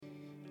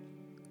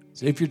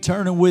So if you're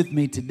turning with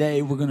me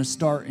today, we're going to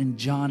start in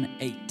John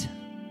 8.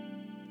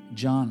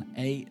 John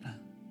 8,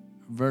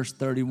 verse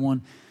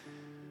 31.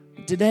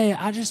 Today,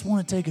 I just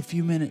want to take a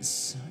few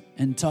minutes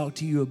and talk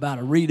to you about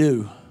a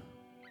redo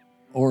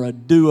or a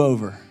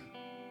do-over.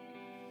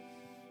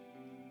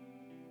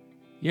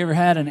 You ever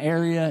had an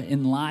area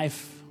in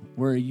life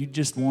where you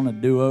just want to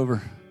do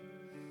over?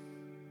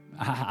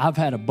 I've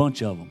had a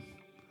bunch of them.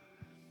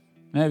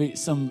 Maybe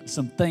some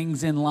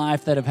things in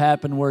life that have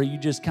happened where you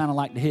just kind of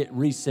like to hit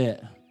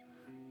reset.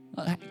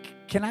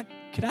 Can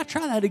I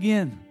try that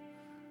again?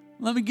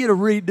 Let me get a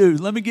redo.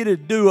 Let me get a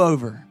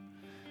do-over.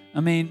 I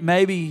mean,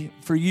 maybe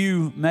for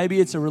you, maybe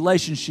it's a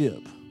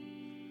relationship.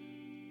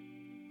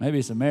 Maybe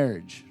it's a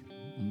marriage.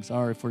 I'm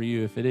sorry for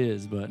you if it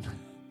is, but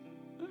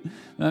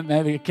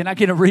maybe, can I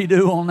get a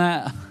redo on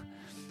that?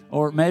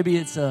 Or maybe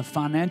it's a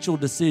financial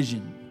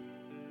decision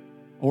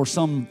or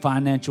some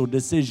financial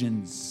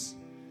decisions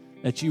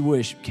that you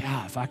wish,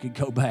 God, if I could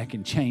go back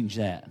and change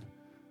that.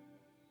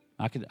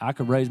 I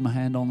could raise my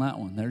hand on that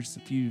one. There's a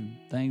few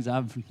things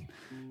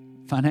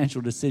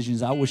financial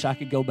decisions I wish I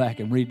could go back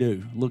and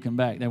redo. Looking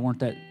back, they weren't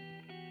that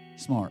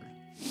smart,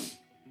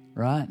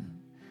 right?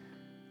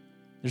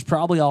 There's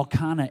probably all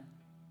kind of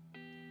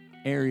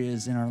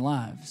areas in our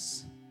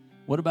lives.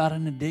 What about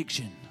an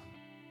addiction?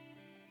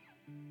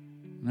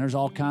 And there's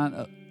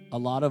a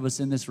lot of us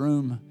in this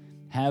room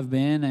have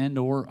been and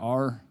or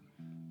are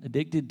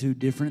addicted to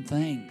different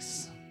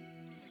things.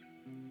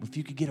 If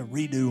you could get a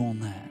redo on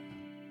that.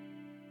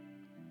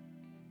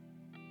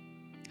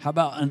 How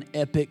about an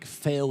epic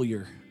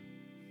failure?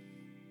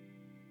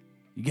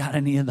 You got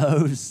any of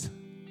those?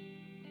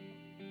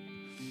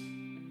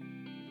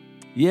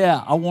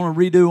 Yeah, I want to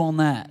redo on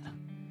that.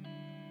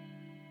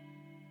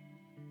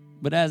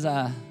 But as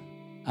I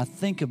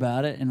think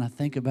about it, and I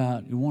think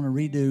about you want to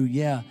redo,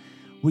 yeah,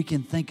 we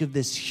can think of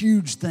this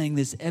huge thing,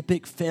 this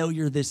epic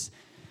failure, this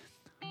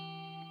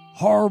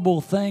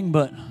horrible thing,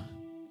 but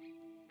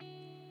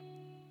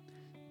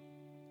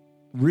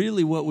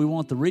really what we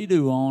want the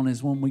redo on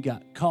is when we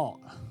got caught.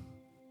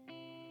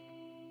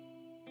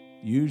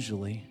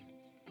 Usually.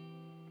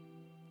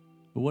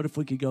 But what if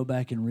we could go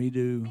back and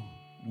redo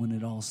when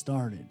it all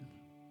started?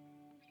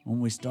 When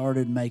we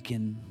started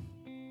making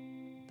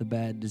the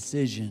bad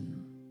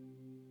decision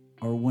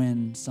or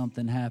when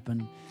something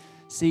happened.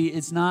 See,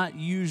 it's not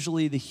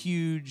usually the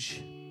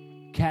huge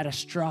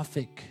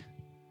catastrophic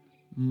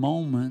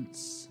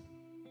moments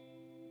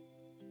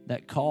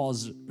that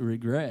cause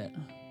regret.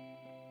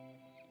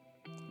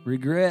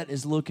 Regret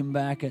is looking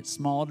back at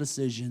small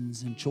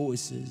decisions and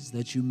choices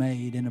that you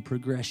made in a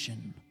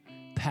progression,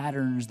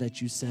 patterns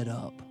that you set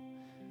up,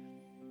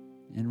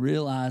 and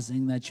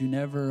realizing that you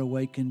never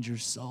awakened your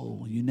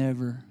soul. You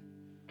never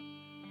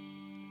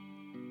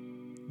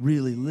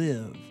really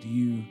lived.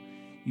 You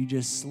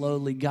just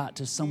slowly got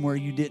to somewhere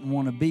you didn't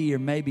want to be, or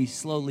maybe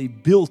slowly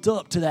built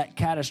up to that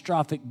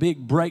catastrophic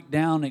big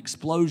breakdown,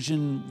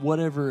 explosion,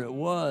 whatever it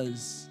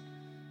was.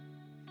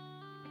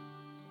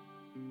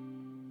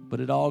 But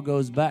it all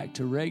goes back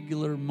to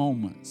regular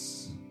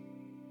moments,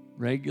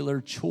 regular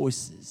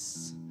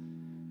choices.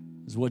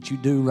 Is what you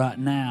do right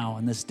now,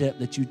 and the step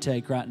that you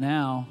take right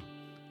now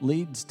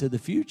leads to the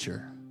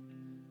future,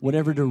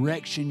 whatever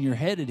direction you're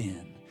headed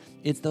in.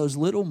 It's those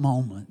little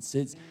moments.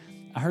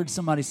 I heard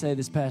somebody say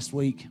this past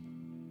week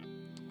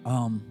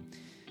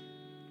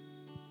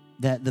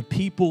that the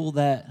people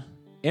that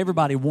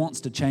everybody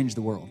wants to change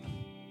the world.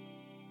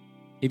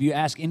 If you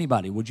ask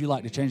anybody, would you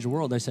like to change the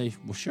world? They say,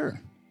 well, sure.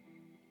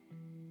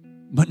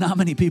 But not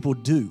many people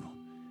do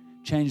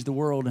change the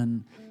world.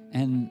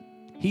 And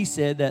he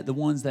said that the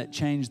ones that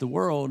change the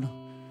world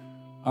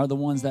are the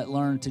ones that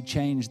learn to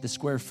change the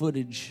square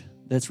footage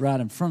that's right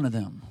in front of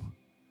them.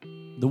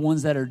 The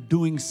ones that are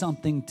doing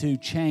something to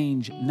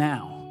change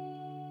now,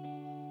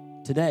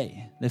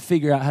 today. They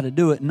figure out how to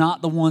do it,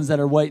 not the ones that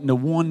are waiting to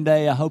one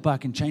day, I hope I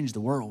can change the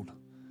world.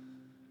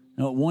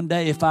 You know, one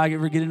day if I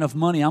ever get enough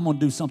money, I'm going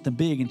to do something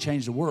big and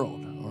change the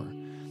world. Or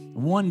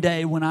one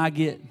day when I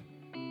get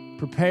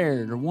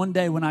prepared, or one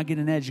day when I get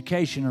an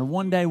education, or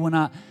one day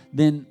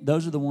then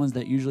those are the ones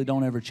that usually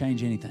don't ever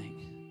change anything.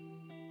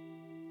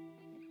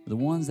 The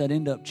ones that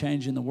end up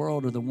changing the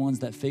world are the ones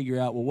that figure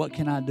out, well, what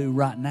can I do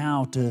right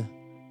now to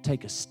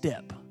take a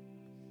step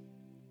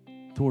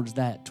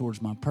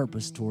towards my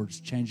purpose, towards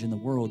changing the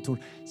world.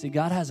 See,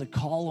 God has a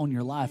call on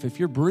your life. If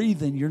you're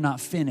breathing, you're not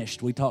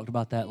finished. We talked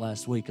about that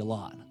last week a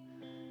lot.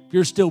 If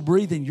you're still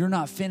breathing, you're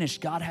not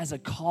finished. God has a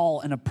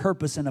call and a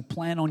purpose and a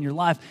plan on your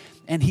life,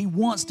 and He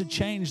wants to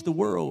change the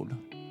world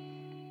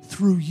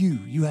through you.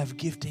 You have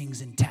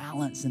giftings and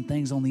talents and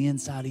things on the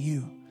inside of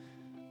you.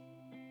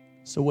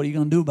 So what are you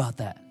going to do about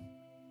that?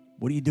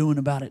 What are you doing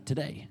about it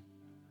today?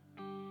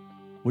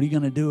 What are you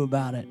going to do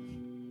about it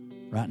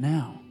right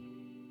now?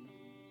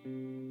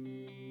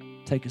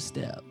 Take a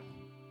step.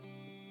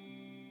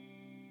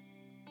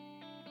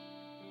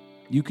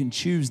 You can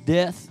choose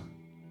death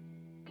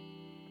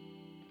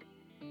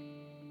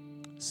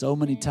so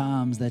many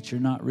times that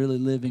you're not really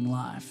living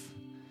life.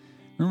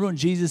 Remember when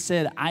Jesus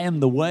said, I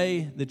am the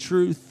way, the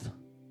truth,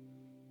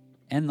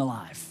 and the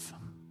life.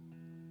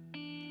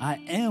 I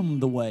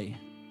am the way,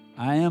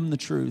 I am the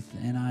truth,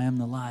 and I am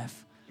the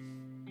life.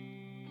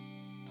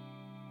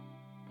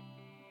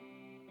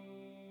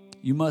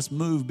 You must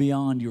move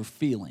beyond your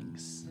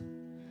feelings.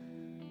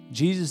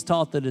 Jesus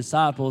taught the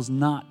disciples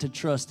not to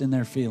trust in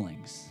their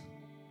feelings.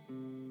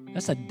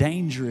 That's a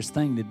dangerous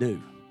thing to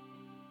do.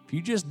 If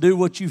you just do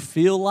what you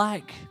feel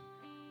like,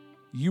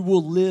 you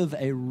will live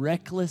a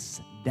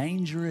reckless,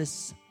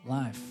 dangerous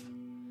life.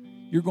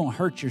 You're going to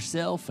hurt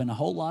yourself and a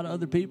whole lot of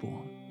other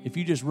people if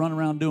you just run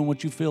around doing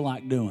what you feel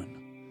like doing.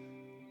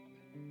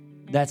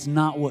 That's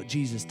not what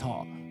Jesus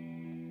taught.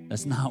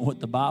 That's not what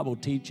the Bible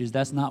teaches.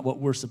 That's not what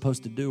we're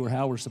supposed to do or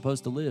how we're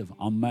supposed to live.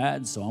 I'm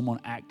mad, so I'm going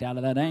to act out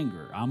of that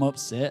anger. I'm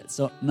upset,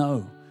 so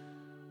no.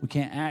 We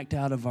can't act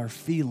out of our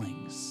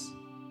feelings.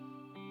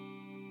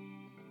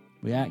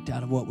 We act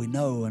out of what we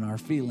know, and our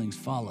feelings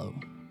follow.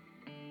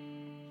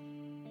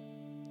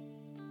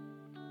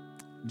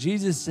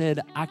 Jesus said,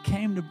 I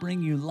came to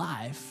bring you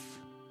life,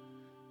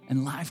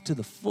 and life to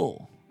the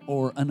full,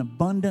 or an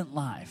abundant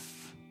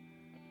life.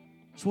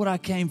 That's what I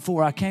came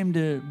for. I came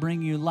to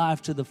bring you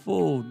life to the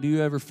full. Do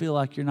you ever feel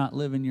like you're not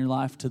living your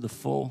life to the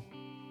full?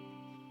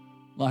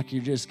 Like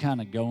you're just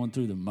kind of going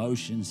through the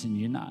motions and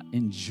you're not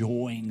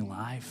enjoying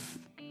life?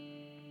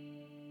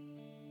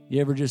 You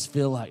ever just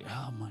feel like,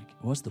 oh my,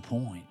 what's the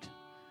point?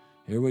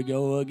 Here we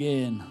go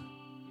again.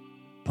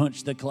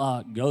 Punch the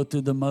clock, go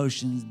through the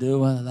motions,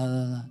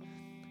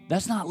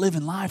 That's not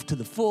living life to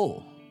the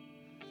full.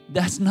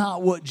 That's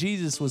not what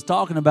Jesus was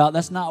talking about.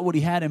 That's not what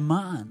he had in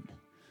mind.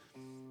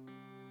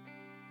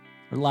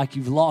 Or like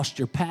you've lost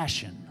your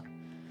passion.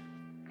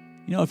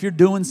 You know, if you're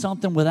doing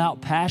something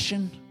without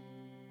passion,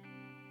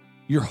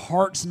 your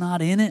heart's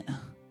not in it,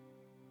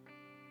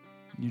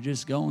 you're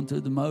just going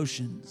through the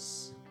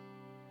motions.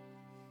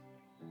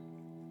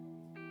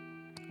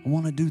 I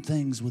want to do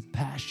things with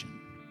passion.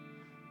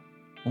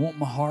 I want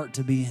my heart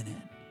to be in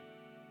it.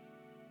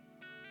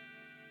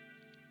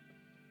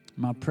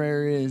 My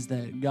prayer is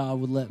that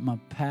God would let my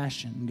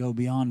passion go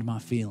beyond my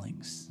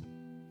feelings.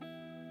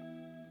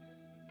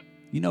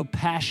 You know,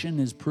 passion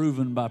is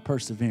proven by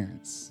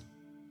perseverance.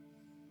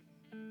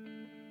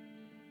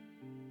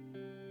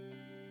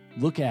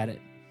 Look at it.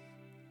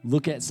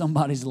 Look at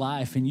somebody's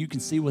life and you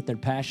can see what they're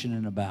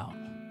passionate about.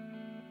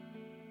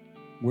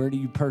 Where do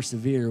you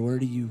persevere? Where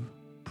do you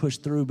push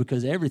through?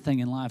 Because everything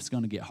in life is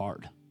going to get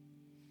hard.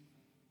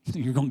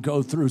 You're going to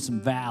go through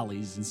some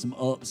valleys and some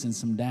ups and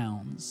some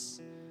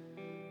downs.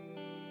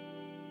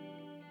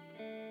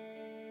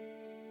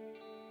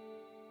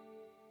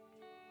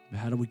 But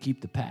how do we keep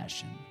the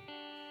passion?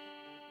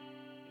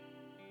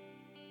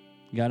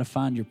 You got to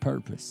find your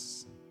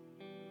purpose.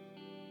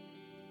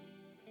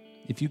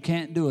 If you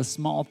can't do a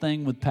small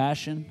thing with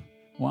passion,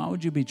 why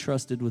would you be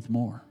trusted with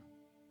more?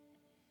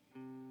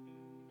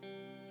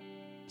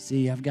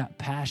 See, I've got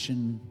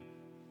passion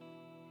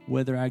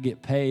whether I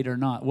get paid or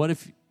not. What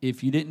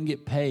if you didn't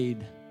get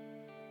paid,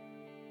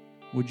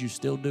 would you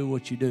still do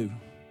what you do?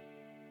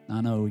 I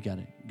know we got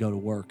to go to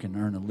work and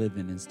earn a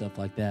living and stuff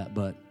like that,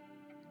 but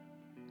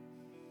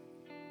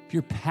if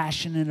you're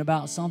passionate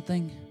about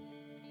something,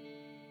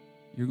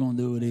 you're going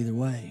to do it either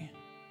way.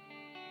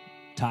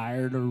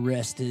 Tired or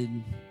rested,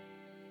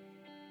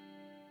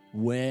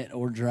 wet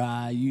or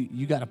dry,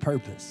 you got a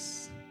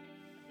purpose.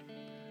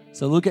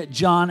 So look at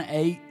John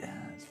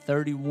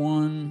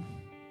 8:31.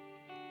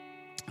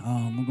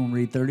 We're going to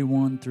read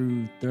 31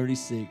 through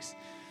 36.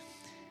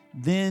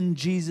 Then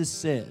Jesus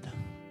said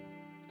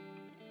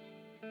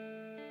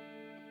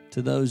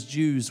to those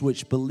Jews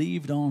which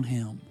believed on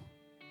him,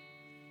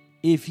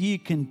 if ye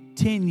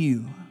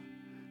continue,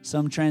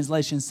 some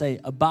translations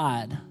say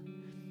abide.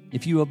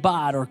 If you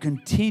abide or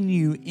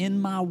continue in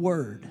my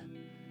word,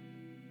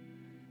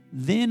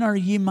 then are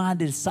ye my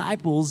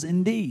disciples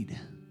indeed.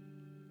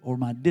 Or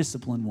my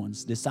disciplined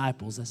ones.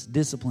 Disciples, that's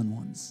disciplined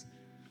ones.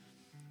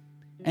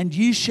 And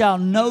ye shall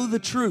know the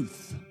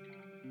truth.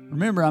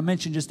 Remember, I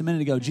mentioned just a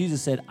minute ago,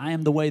 Jesus said, I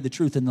am the way, the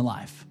truth, and the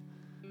life.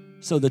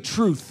 So the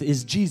truth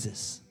is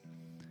Jesus.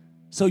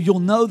 So you'll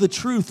know the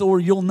truth or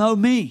you'll know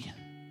me,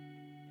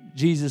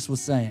 Jesus was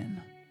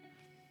saying.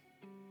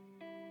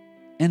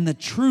 And the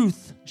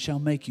truth shall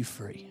make you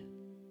free.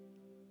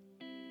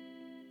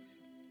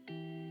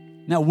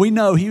 Now we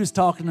know he was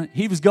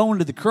going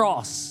to the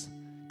cross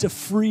to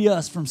free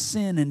us from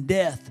sin and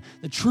death.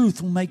 The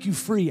truth will make you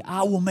free.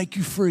 I will make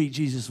you free,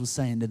 Jesus was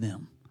saying to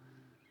them.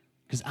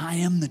 Because I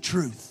am the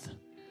truth.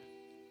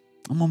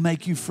 I'm going to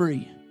make you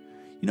free.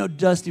 You know,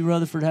 Dusty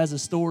Rutherford has a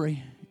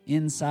story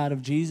inside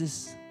of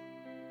Jesus.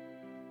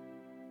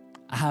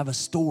 I have a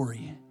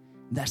story.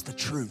 That's the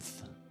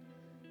truth.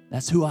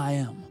 That's who I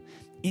am.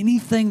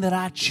 Anything that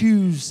I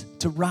choose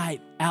to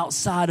write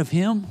outside of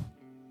him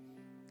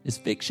is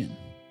fiction.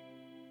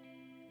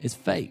 It's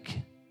fake.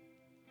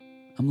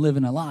 I'm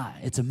living a lie.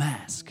 It's a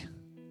mask.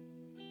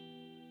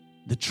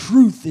 The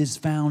truth is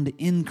found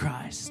in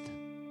Christ,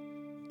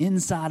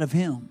 inside of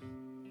him.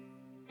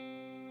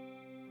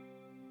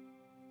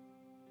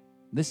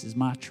 This is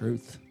my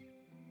truth.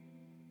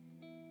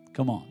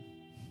 Come on.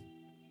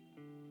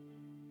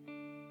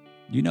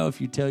 You know,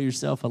 if you tell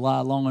yourself a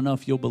lie long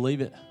enough, you'll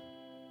believe it.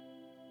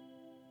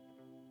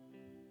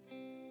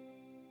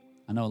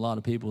 I know a lot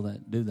of people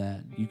that do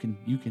that. You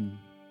can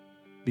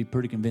be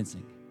pretty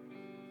convincing.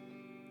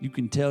 You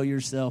can tell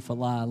yourself a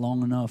lie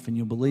long enough and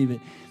you'll believe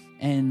it.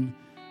 And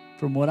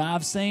from what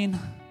I've seen,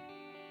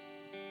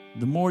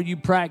 the more you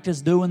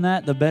practice doing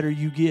that, the better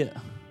you get.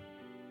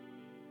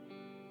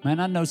 Man,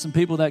 I know some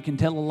people that can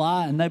tell a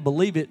lie and they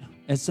believe it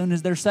as soon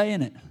as they're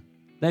saying it.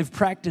 They've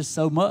practiced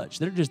so much.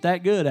 They're just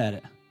that good at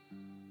it.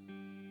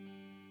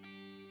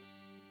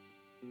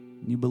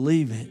 You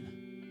believe it.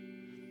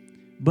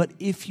 But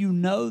if you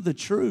know the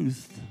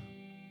truth,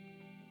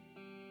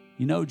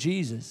 you know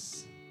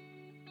Jesus,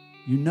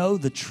 you know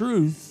the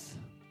truth,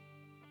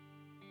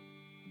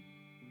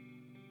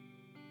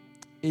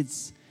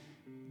 it's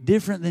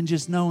different than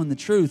just knowing the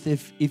truth.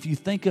 If you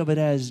think of it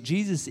as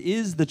Jesus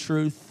is the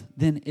truth,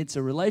 then it's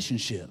a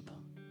relationship.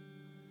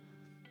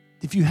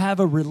 If you have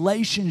a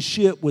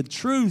relationship with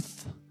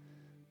truth,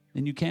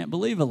 then you can't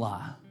believe a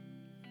lie.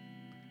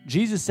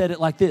 Jesus said it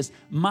like this: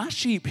 my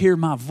sheep hear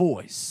my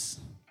voice,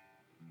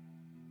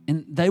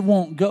 and they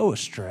won't go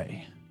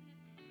astray.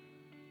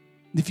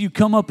 If you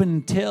come up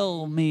and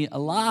tell me a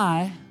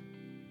lie,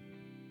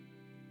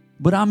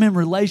 but I'm in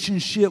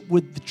relationship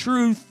with the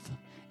truth,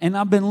 and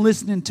I've been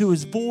listening to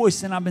his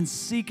voice, and I've been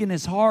seeking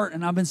his heart,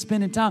 and I've been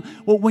spending time,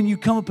 well, when you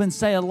come up and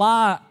say a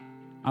lie,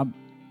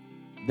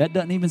 that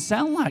doesn't even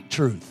sound like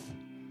truth.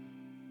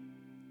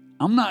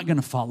 I'm not going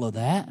to follow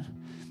that.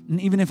 And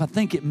even if I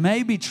think it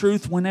may be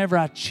truth, whenever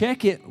I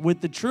check it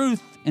with the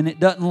truth and it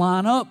doesn't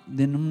line up,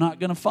 then I'm not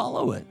going to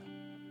follow it.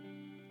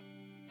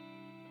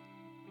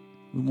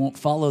 We won't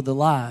follow the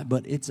lie,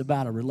 but it's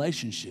about a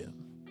relationship.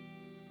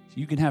 So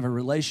you can have a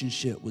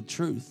relationship with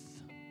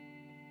truth.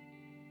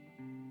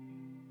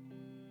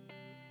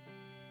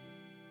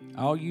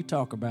 All you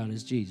talk about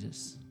is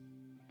Jesus.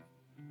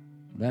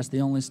 That's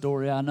the only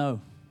story I know.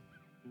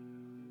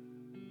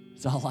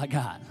 It's all I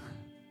got.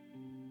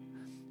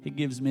 It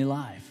gives me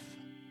life.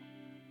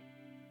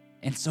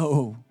 And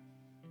so,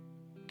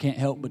 can't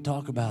help but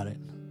talk about it.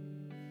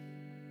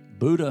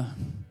 Buddha,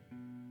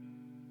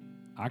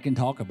 I can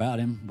talk about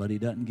him, but he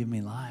doesn't give me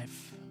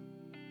life.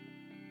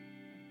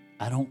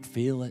 I don't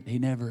feel it. He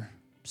never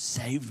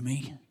saved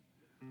me.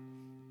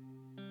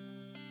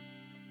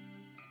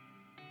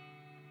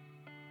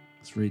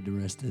 Let's read the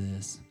rest of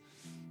this.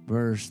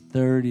 Verse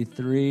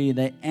 33,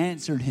 they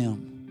answered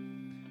him,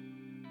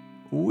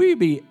 we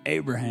be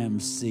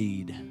Abraham's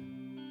seed,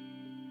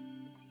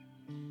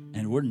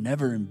 and we're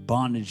never in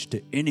bondage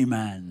to any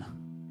man.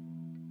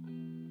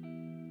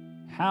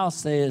 How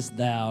sayest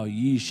thou,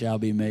 ye shall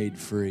be made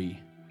free?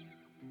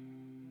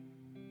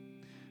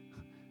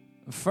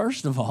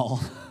 First of all,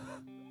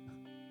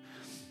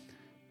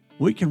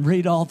 we can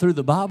read all through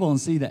the Bible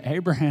and see that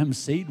Abraham's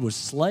seed was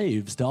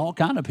slaves to all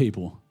kind of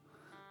people.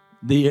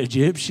 The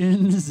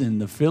Egyptians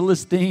and the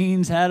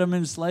Philistines had them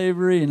in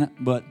slavery,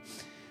 but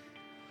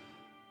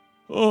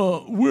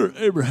we're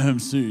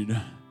Abraham's seed.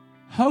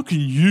 How can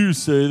you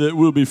say that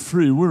we'll be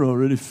free? We're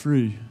already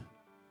free.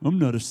 I'm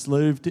not a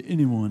slave to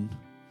anyone.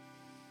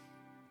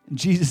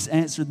 Jesus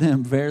answered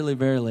them, verily,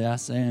 verily, I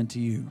say unto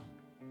you,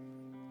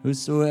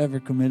 whosoever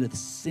committeth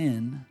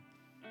sin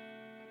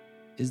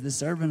is the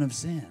servant of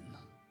sin.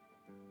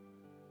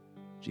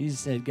 Jesus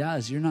said,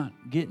 guys, you're not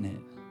getting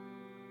it.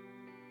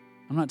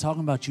 I'm not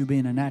talking about you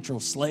being a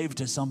natural slave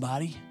to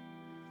somebody.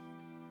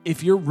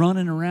 If you're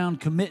running around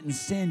committing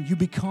sin, you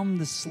become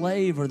the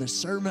slave or the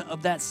servant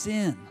of that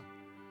sin.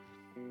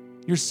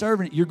 You're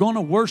serving. You're going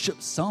to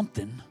worship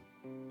something.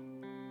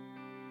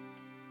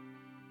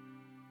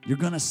 You're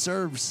going to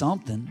serve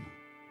something.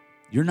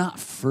 You're not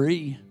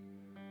free.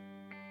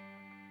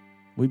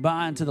 We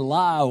buy into the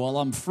lie, well,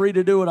 I'm free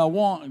to do what I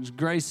want.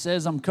 Grace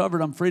says I'm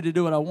covered. I'm free to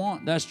do what I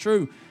want. That's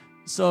true.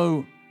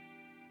 So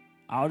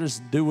I'll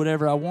just do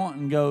whatever I want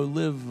and go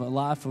live a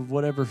life of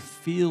whatever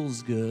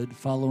feels good,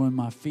 following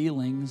my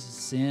feelings,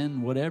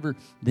 sin, whatever.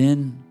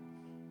 Then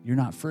you're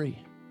not free.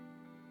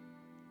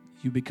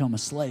 You become a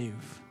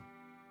slave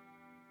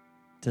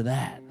to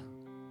that.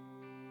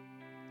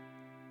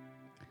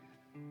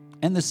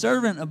 And the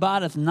servant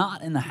abideth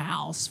not in the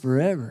house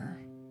forever,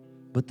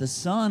 but the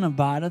Son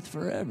abideth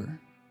forever.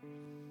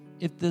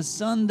 If the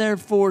Son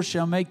therefore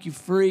shall make you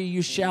free,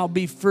 you shall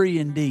be free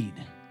indeed.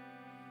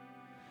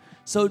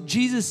 So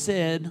Jesus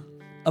said,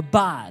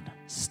 abide,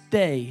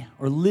 stay,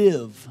 or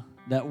live,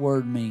 that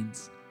word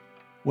means.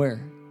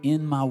 Where?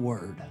 In my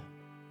word.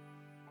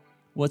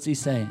 What's he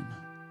saying?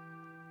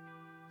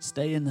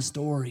 Stay in the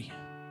story.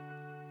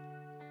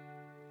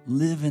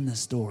 Live in the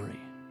story.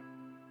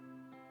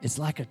 It's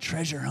like a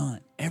treasure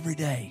hunt every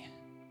day.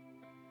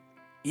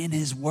 In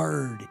his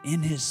word,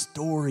 in his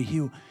story,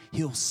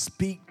 he'll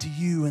speak to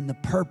you and the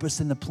purpose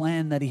and the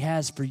plan that he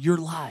has for your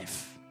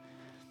life.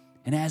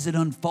 And as it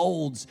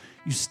unfolds,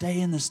 you stay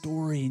in the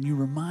story and you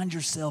remind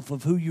yourself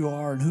of who you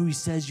are and who he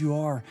says you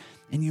are.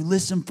 And you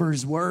listen for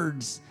his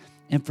words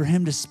and for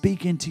him to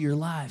speak into your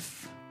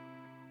life.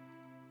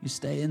 You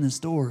stay in the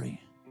story.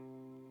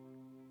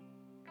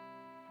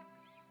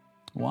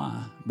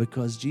 Why?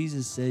 Because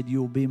Jesus said,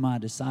 you will be my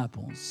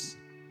disciples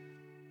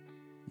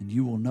and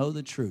you will know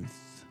the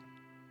truth.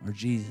 Or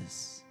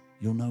Jesus,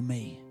 you'll know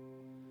me.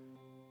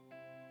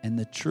 And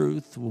the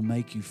truth will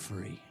make you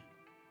free.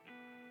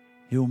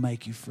 He will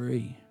make you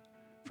free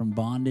from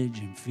bondage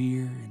and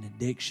fear and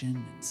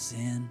addiction and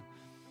sin.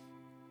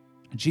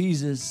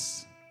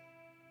 Jesus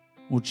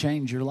will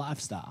change your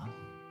lifestyle.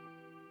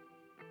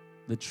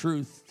 The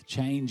truth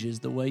changes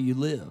the way you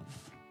live.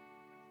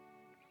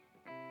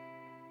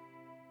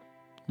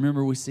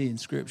 Remember, we see in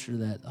Scripture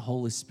that the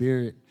Holy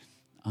Spirit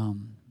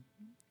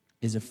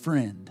is a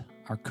friend,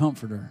 our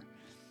comforter,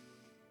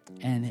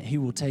 and He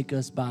will take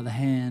us by the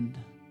hand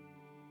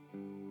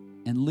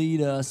and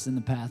lead us in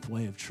the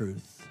pathway of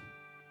truth.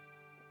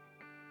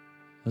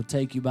 He'll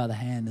take you by the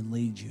hand and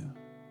lead you.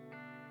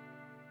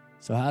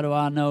 So how do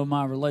I know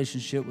my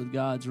relationship with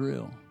God's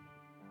real?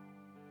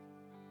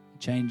 It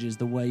changes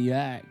the way you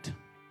act. It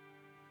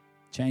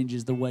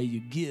changes the way you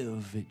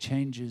give. It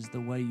changes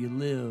the way you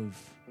live.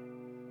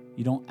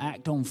 You don't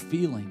act on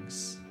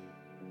feelings.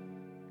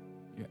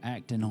 You're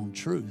acting on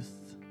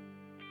truth.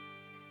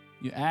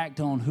 You act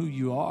on who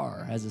you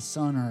are as a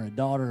son or a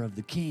daughter of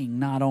the King,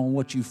 not on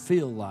what you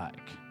feel like.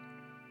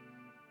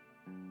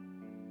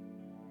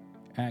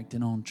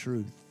 Acting on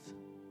truth.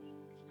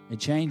 It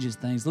changes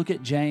things. Look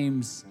at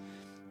James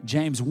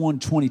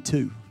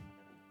 1:22.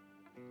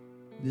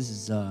 This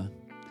is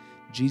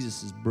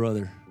Jesus'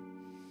 brother.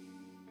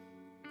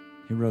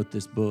 He wrote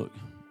this book.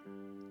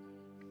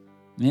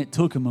 And it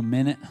took him a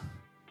minute.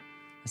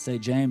 I say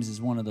James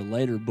is one of the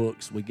later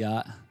books we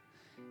got.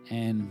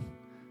 And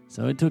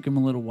so it took him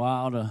a little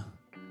while to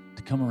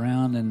come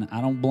around, and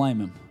I don't blame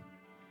him.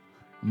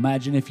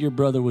 Imagine if your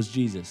brother was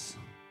Jesus.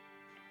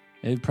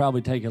 It'd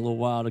probably take a little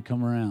while to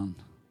come around.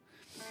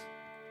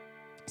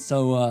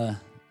 So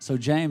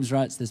James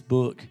writes this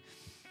book,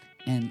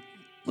 and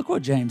look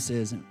what James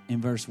says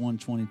in verse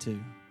 122.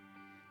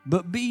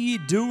 But be ye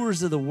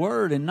doers of the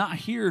word and not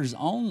hearers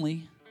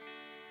only,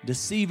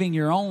 deceiving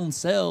your own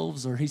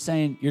selves. Or he's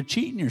saying you're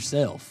cheating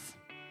yourself.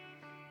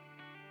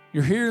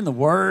 You're hearing the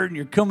word and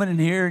you're coming in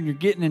here and you're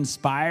getting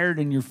inspired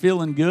and you're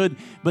feeling good,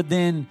 but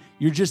then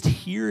you're just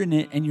hearing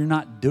it and you're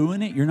not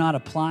doing it. You're not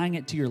applying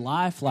it to your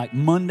life. Like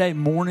Monday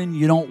morning,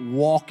 you don't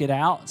walk it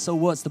out. So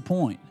what's the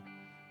point?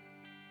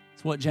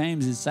 That's what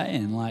James is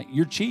saying. Like,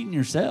 you're cheating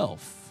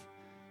yourself.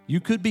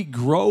 You could be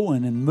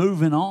growing and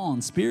moving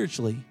on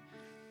spiritually.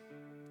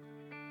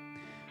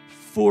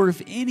 For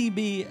if any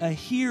be a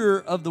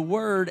hearer of the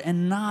word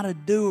and not a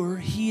doer,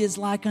 he is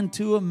like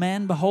unto a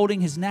man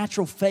beholding his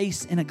natural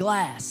face in a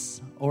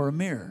glass or a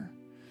mirror.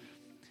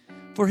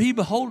 For he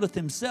beholdeth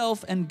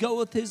himself and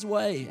goeth his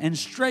way, and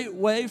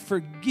straightway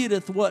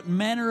forgetteth what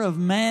manner of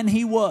man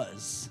he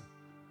was.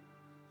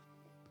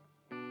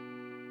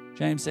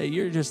 James say,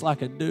 you're just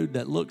like a dude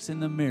that looks in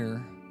the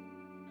mirror,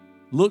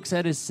 looks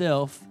at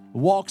himself,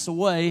 walks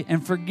away,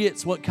 and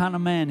forgets what kind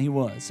of man he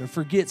was, or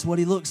forgets what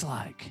he looks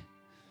like.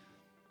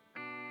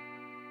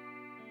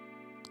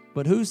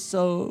 But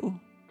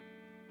whoso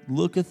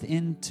looketh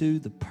into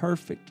the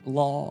perfect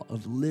law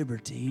of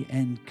liberty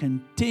and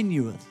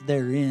continueth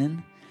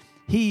therein,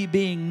 he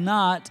being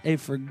not a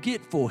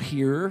forgetful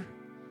hearer,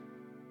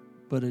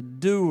 but a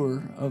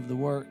doer of the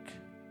work,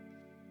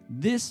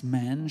 this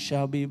man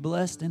shall be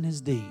blessed in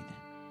his deed.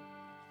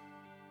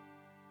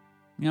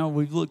 You know,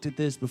 we've looked at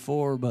this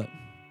before, but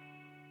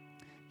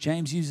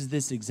James uses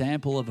this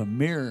example of a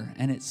mirror,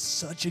 and it's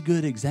such a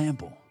good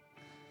example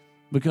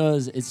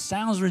because it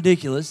sounds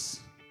ridiculous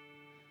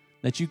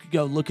that you could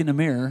go look in the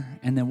mirror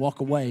and then walk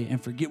away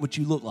and forget what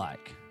you look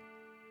like.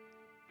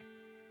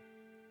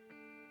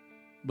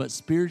 But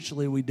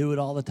spiritually, we do it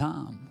all the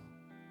time.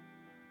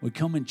 We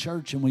come in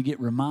church and we get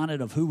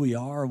reminded of who we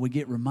are. We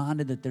get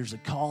reminded that there's a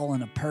call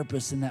and a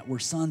purpose and that we're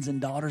sons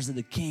and daughters of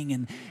the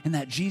King and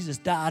that Jesus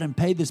died and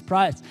paid this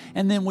price.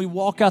 And then we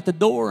walk out the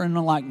door and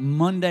like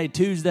Monday,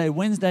 Tuesday,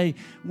 Wednesday,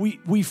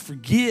 we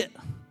forget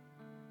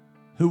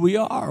who we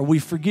are. We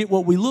forget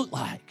what we look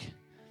like.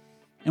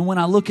 And when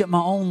I look at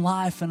my own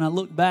life and I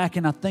look back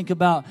and I think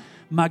about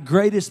my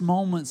greatest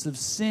moments of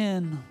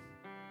sin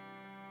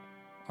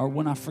are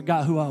when I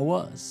forgot who I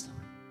was.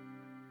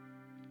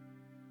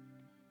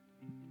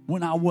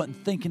 When I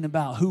wasn't thinking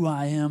about who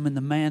I am and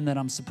the man that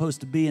I'm supposed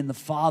to be and the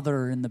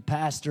father and the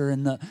pastor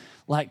and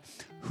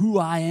who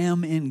I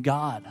am in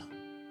God.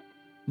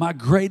 My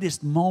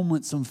greatest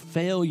moments of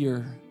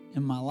failure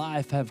in my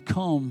life have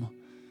come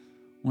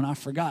when I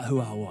forgot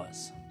who I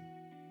was.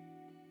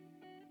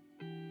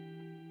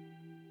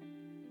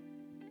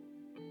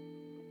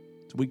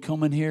 So we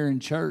come in here in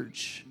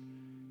church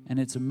and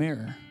it's a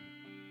mirror.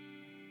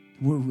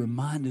 We're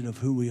reminded of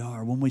who we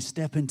are. When we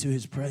step into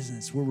His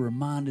presence, we're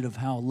reminded of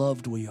how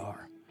loved we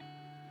are,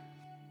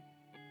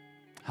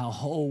 how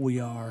whole we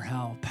are,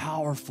 how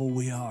powerful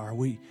we are.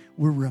 We're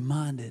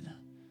reminded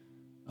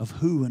of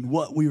who and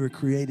what we were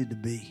created to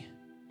be.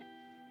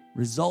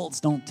 Results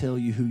don't tell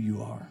you who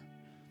you are.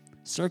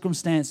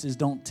 Circumstances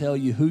don't tell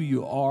you who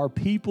you are.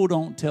 People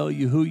don't tell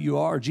you who you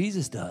are.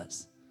 Jesus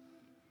does.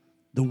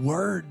 The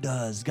Word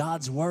does,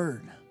 God's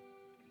Word.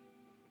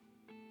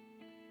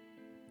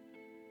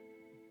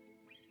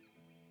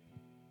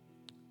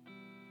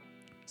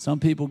 Some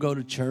people go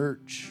to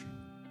church.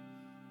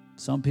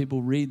 Some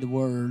people read the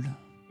Word,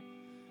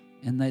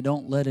 and they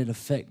don't let it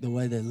affect the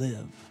way they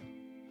live.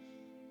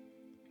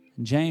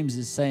 And James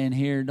is saying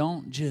here,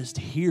 don't just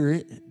hear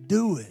it,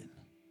 do it.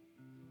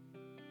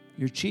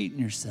 You're cheating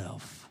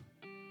yourself.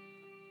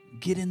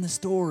 Get in the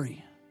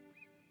story.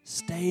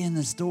 Stay in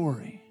the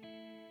story.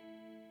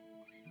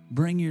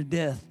 Bring your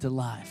death to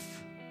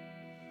life.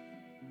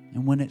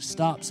 And when it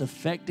stops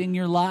affecting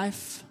your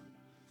life,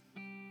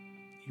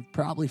 you've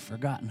probably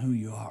forgotten who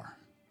you are.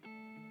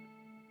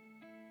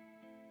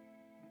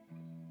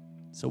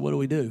 So what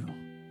do?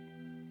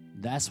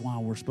 That's why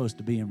we're supposed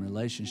to be in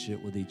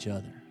relationship with each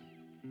other.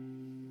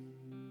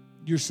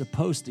 You're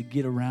supposed to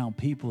get around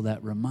people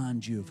that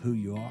remind you of who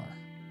you are.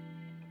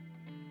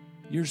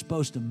 You're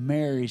supposed to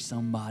marry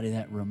somebody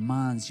that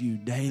reminds you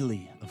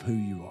daily of who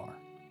you are.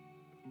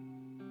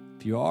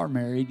 If you are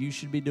married, you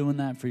should be doing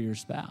that for your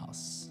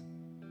spouse.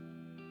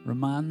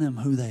 Remind them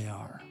who they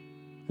are,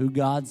 who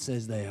God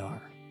says they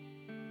are.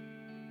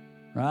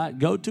 Right?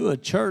 Go to a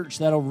church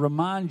that'll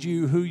remind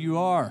you who you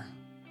are.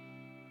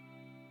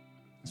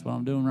 That's what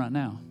I'm doing right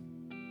now.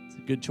 It's a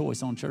good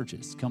choice on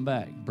churches. Come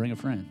back, bring a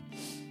friend.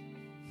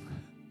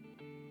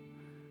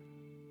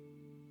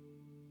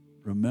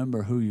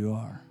 Remember who you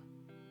are.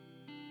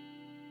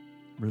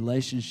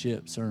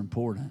 Relationships are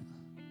important.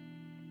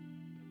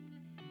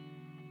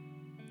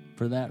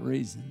 For that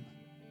reason,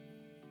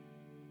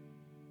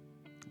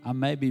 I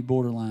may be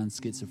borderline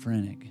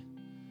schizophrenic,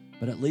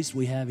 but at least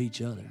we have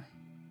each other.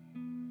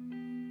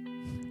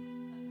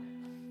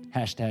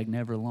 Hashtag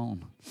never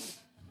alone.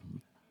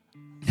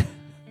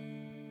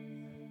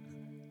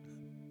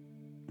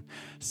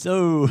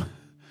 So,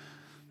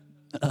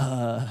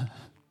 how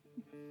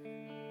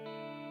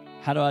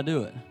do I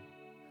do it?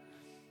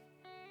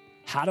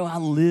 How do I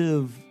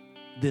live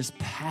this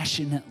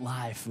passionate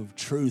life of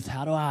truth?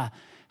 How do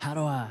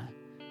I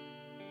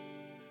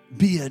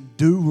be a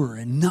doer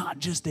and not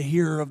just a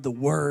hearer of the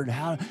word?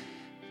 How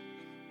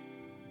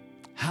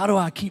do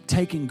I keep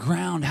taking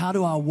ground? How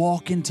do I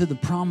walk into the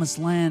promised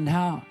land?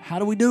 How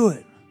do we do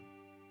it?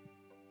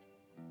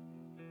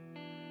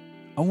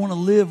 I want to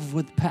live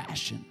with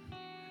passion.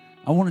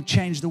 I want to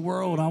change the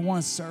world. I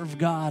want to serve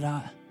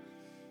God.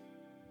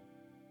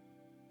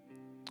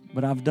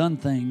 But I've done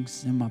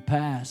things in my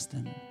past,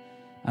 and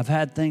I've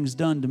had things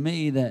done to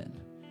me that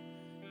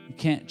you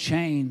can't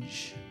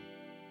change.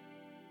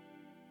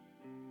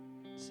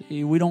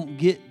 See, we don't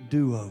get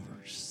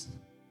do-overs.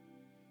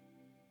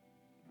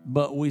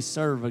 But we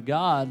serve a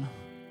God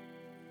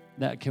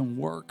that can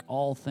work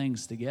all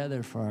things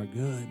together for our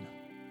good.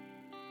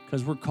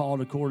 Because we're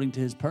called according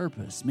to His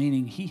purpose,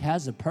 meaning He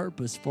has a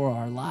purpose for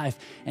our life,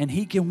 and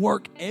He can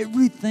work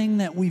everything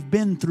that we've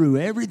been through,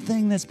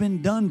 everything that's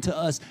been done to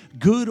us,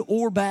 good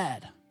or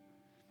bad.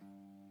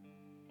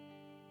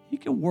 He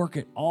can work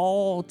it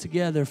all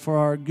together for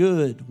our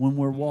good when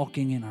we're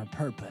walking in our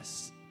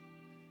purpose,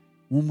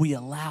 when we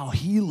allow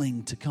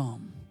healing to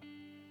come.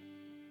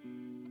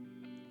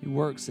 He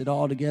works it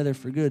all together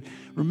for good.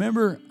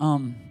 Remember,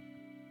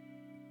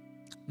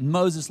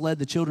 Moses led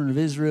the children of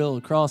Israel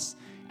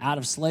out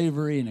of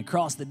slavery and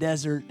across the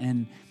desert.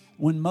 And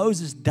when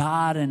Moses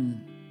died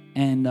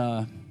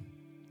and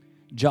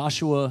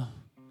Joshua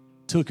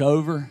took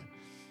over,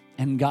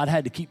 and God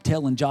had to keep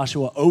telling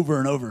Joshua over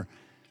and over,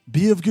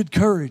 be of good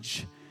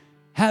courage,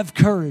 have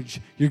courage.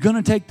 You're going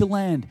to take the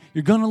land.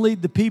 You're going to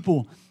lead the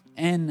people.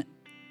 And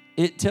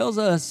it tells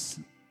us,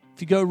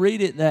 if you go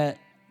read it, that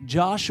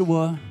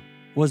Joshua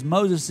was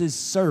Moses'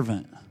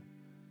 servant.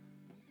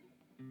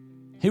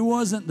 He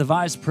wasn't the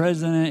vice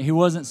president. He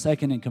wasn't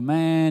second in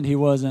command. He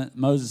wasn't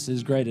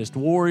Moses' greatest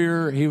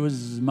warrior. He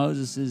was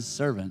Moses'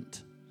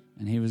 servant,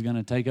 and he was going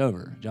to take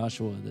over.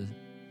 Joshua,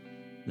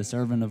 the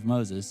servant of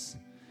Moses,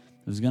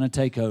 was going to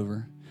take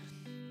over.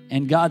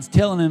 And God's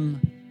telling him,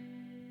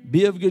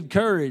 be of good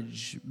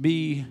courage,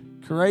 be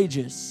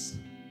courageous.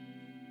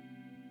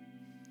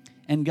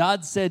 And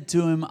God said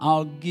to him,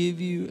 I'll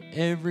give you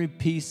every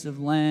piece of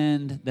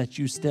land that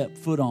you step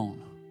foot on.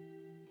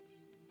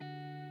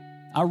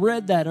 I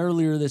read that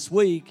earlier this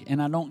week, and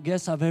I don't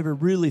guess I've ever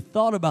really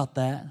thought about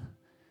that.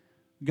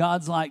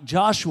 God's like,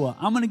 Joshua,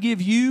 I'm going to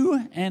give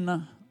you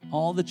and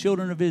all the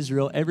children of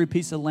Israel every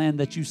piece of land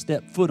that you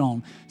step foot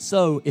on.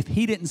 So if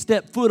he didn't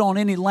step foot on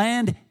any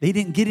land, they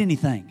didn't get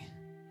anything.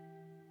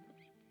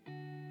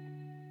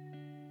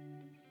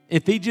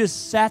 If he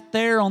just sat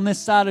there on this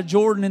side of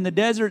Jordan in the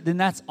desert, then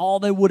that's all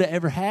they would have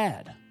ever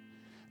had.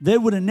 They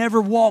would have never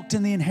walked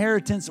in the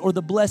inheritance or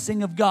the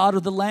blessing of God or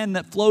the land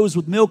that flows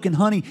with milk and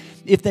honey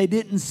if they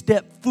didn't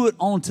step foot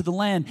onto the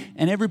land.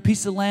 And every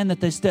piece of land that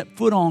they stepped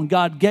foot on,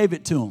 God gave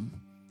it to them.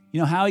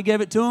 You know how He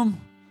gave it to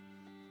them?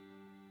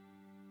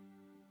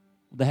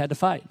 They had to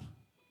fight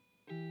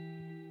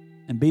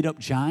and beat up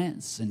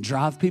giants and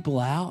drive people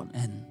out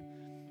and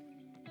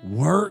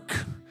work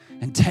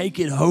and take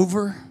it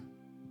over.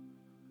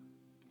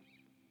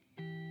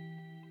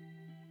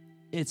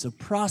 It's a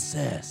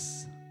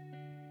process.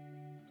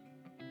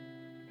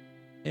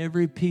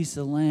 Every piece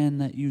of land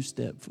that you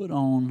step foot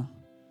on,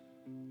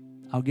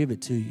 I'll give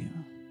it to you.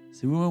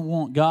 See, we don't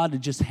want God to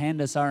just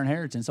hand us our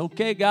inheritance.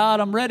 Okay, God,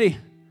 I'm ready.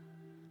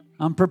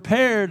 I'm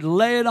prepared.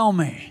 Lay it on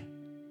me.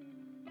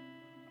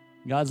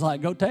 God's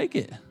like, go take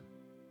it.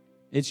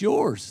 It's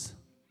yours.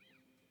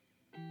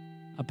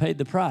 I paid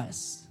the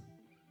price.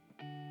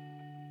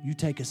 You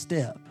take a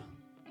step.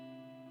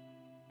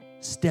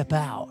 Step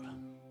out.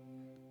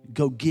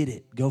 Go get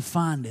it. Go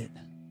find it.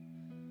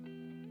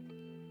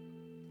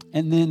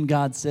 And then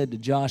God said to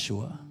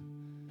Joshua,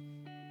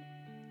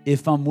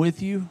 if I'm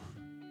with you,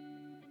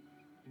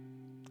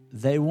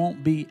 they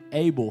won't be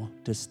able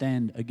to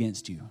stand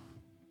against you.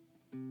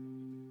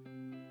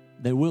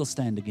 They will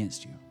stand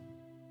against you.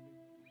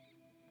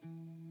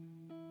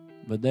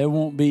 But they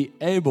won't be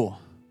able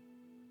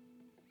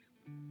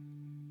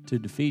to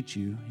defeat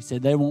you. He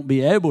said they won't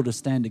be able to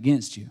stand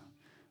against you.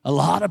 A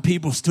lot of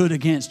people stood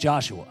against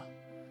Joshua.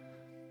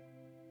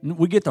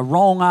 We get the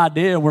wrong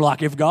idea. We're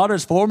like, if God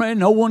is for me,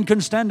 no one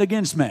can stand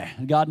against me.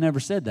 God never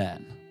said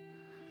that.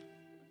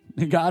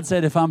 God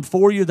said, if I'm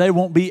for you, they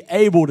won't be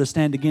able to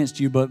stand against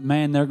you, but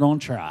man, they're going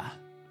to try.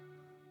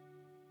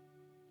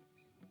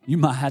 You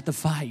might have to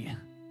fight.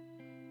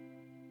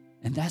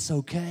 And that's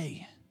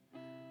okay.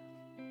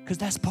 Because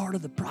that's part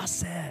of the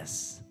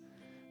process.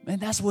 Man,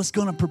 that's what's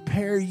going to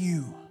prepare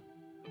you.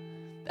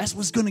 That's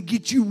what's going to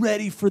get you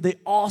ready for the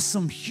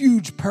awesome,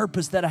 huge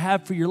purpose that I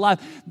have for your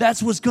life.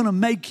 That's what's going to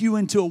make you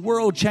into a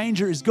world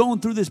changer, is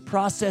going through this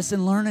process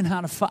and learning how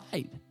to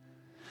fight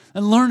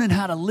and learning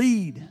how to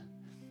lead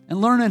and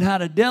learning how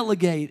to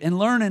delegate and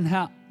learning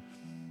how.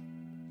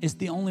 It's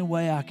the only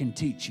way I can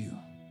teach you.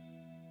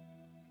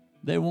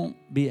 They won't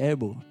be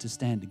able to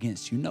stand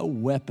against you. No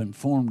weapon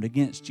formed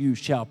against you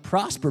shall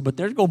prosper, but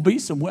there's going to be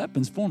some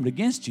weapons formed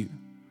against you.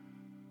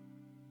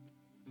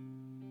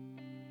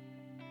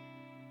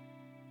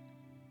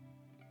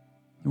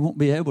 They won't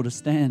be able to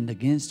stand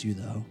against you,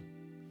 though.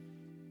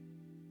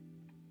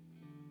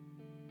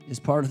 It's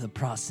part of the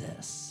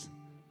process.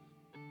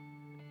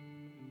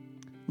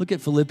 Look at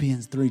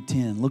Philippians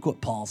 3:10. Look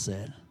what Paul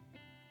said.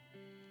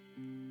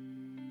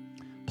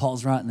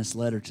 Paul's writing this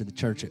letter to the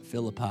church at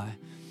Philippi.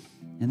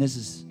 And this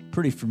is a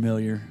pretty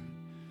familiar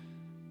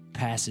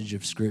passage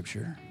of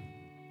Scripture.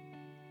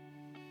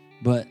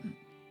 But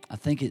I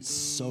think it's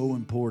so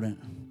important.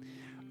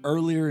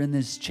 Earlier in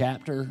this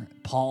chapter,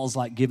 Paul's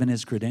like giving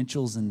his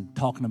credentials and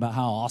talking about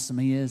how awesome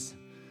he is.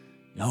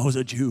 I was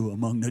a Jew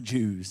among the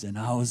Jews, and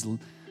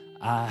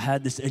I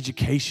had this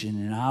education,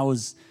 and I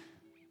was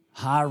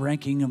high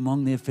ranking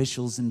among the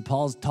officials. And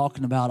Paul's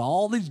talking about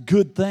all these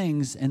good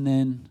things, and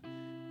then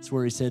it's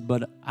where he said,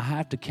 but I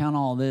have to count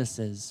all this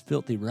as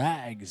filthy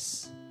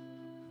rags,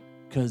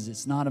 because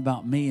it's not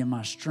about me and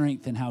my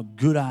strength and how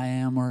good I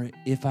am or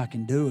if I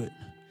can do it.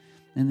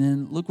 And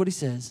then look what he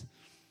says.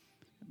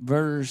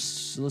 We'll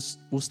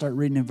start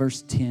reading in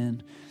verse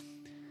 10.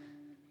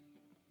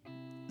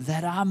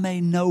 That I may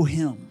know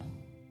him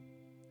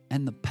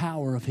and the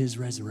power of his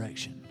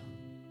resurrection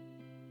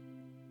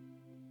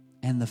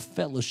and the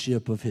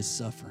fellowship of his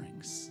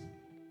sufferings.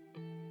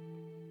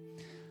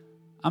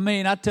 I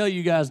mean, I tell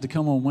you guys to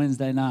come on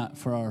Wednesday night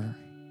for our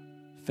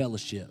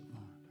fellowship,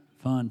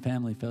 fun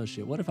family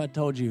fellowship. What if I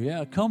told you,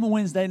 yeah, come on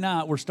Wednesday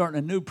night, we're starting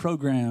a new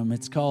program.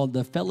 It's called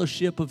the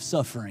Fellowship of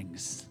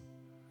Sufferings.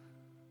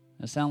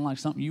 That sound like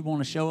something you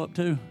want to show up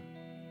to?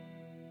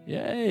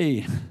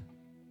 Yay.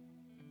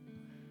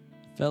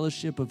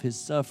 Fellowship of his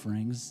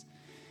sufferings,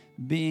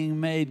 being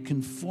made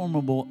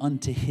conformable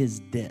unto his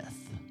death.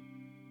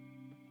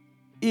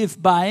 If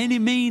by any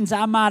means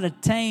I might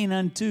attain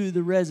unto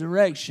the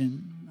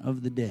resurrection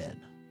of the dead.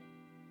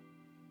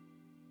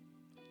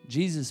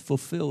 Jesus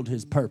fulfilled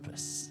his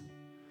purpose.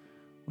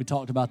 We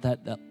talked about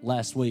that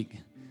last week.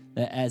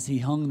 That as he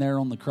hung there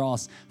on the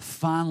cross,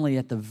 finally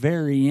at the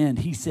very end,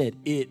 he said,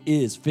 it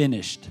is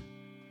finished.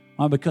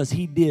 Why? Because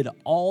he did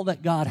all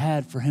that God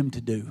had for him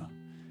to do.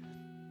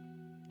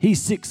 He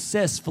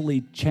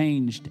successfully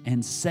changed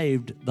and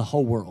saved the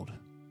whole world.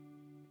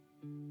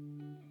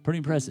 Pretty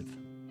impressive.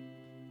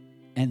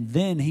 And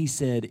then he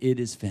said, it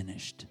is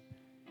finished.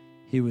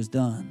 He was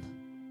done.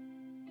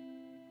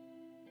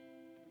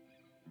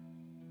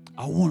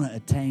 I want to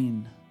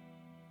attain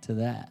to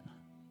that.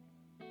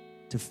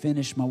 To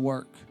finish my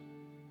work.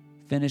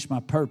 Finish my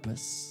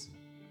purpose.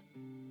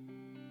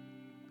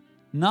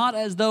 Not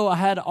as though I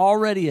had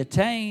already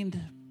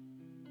attained.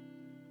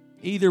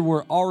 Either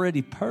we're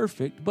already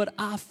perfect, but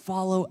I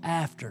follow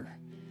after.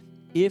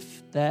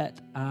 If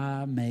that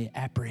I may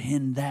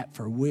apprehend that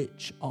for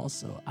which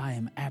also I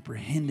am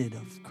apprehended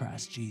of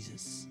Christ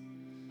Jesus.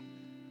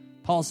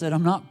 Paul said,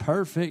 I'm not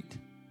perfect.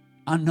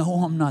 I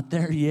know I'm not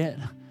there yet.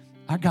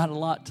 I got a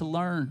lot to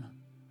learn.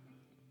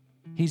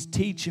 He's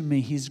teaching me.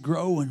 He's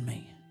growing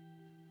me.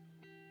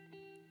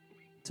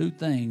 Two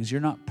things.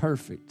 You're not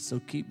perfect, so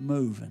keep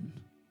moving.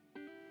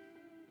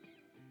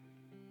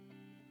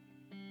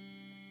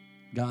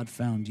 God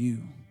found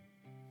you.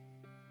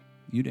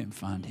 You didn't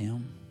find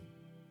him.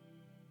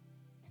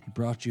 He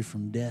brought you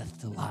from death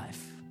to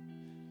life.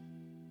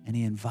 And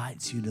he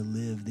invites you to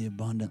live the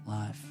abundant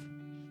life.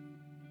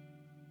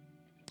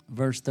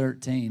 Verse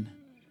 13.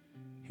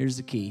 Here's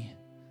the key.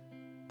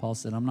 Paul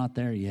said, I'm not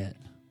there yet.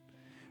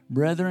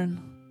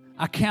 Brethren,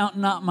 I count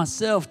not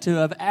myself to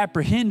have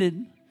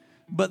apprehended,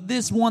 but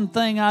this one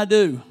thing I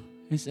do.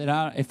 He said,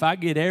 if I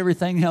get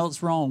everything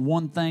else wrong,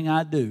 one thing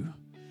I do.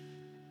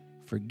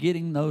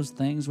 Forgetting those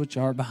things which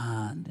are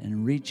behind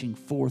and reaching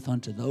forth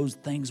unto those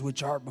things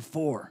which are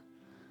before.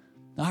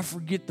 I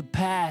forget the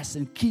past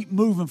and keep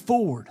moving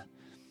forward.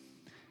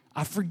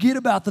 I forget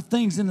about the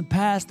things in the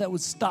past that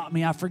would stop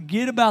me. I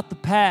forget about the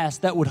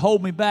past that would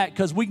hold me back,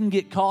 because we can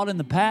get caught in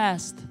the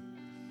past.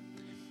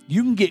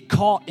 You can get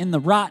caught in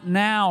the right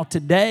now,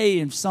 today,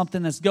 and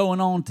something that's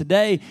going on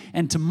today,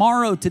 and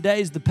tomorrow,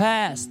 today's the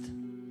past.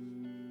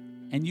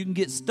 And you can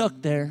get stuck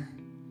there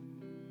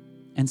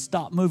and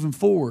stop moving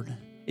forward.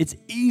 It's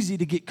easy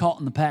to get caught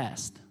in the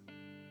past.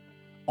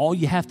 All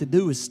you have to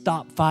do is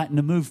stop fighting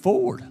to move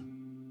forward.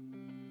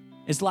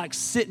 It's like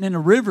sitting in a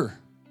river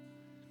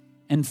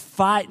and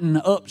fighting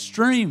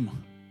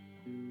upstream.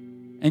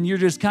 And you're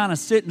just kind of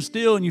sitting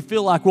still and you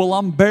feel like, well,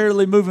 I'm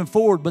barely moving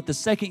forward. But the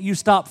second you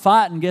stop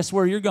fighting, guess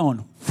where you're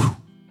going? Whew.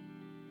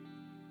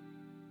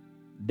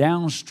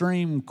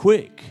 Downstream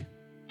quick.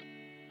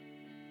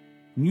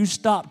 When you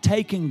stop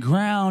taking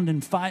ground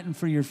and fighting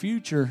for your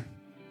future,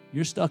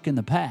 you're stuck in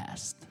the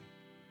past.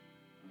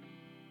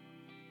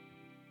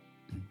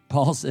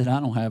 Paul said, I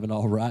don't have it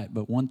all right,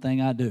 but one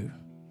thing I do.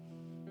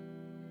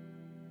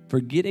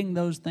 Forgetting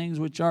those things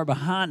which are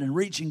behind and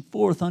reaching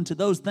forth unto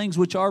those things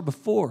which are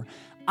before.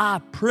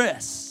 I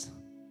press.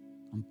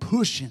 I'm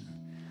pushing.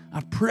 I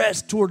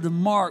press toward the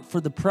mark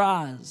for the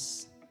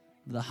prize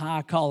of the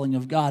high calling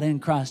of God in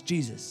Christ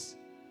Jesus.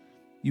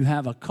 You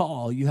have a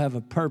call. You have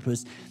a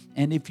purpose.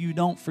 And if you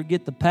don't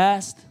forget the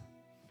past,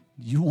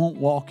 you won't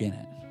walk in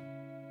it.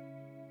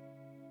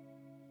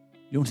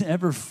 You'll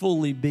never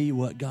fully be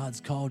what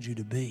God's called you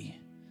to be.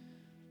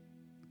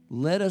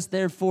 Let us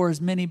therefore as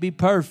many be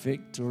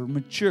perfect or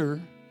mature,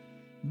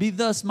 be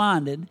thus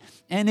minded,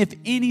 and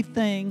in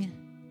anything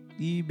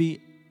ye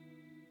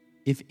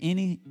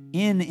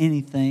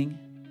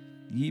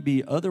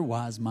be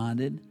otherwise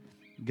minded,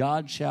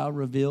 God shall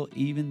reveal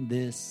even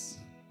this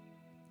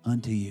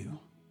unto you.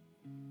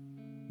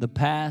 The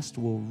past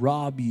will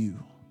rob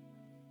you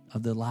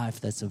of the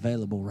life that's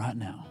available right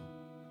now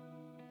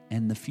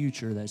and the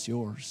future that's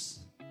yours.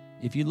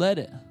 If you let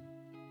it,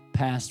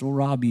 past will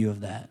rob you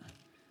of that.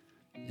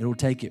 It'll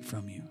take it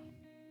from you.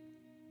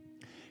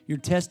 Your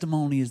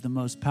testimony is the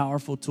most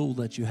powerful tool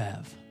that you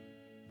have.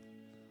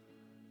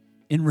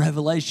 In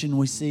Revelation,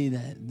 we see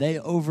that they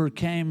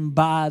overcame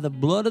by the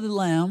blood of the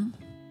Lamb.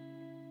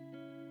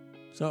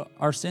 So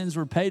our sins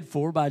were paid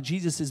for by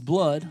Jesus'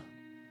 blood.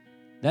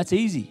 That's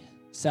easy.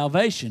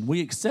 Salvation,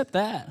 we accept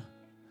that.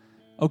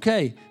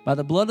 Okay, by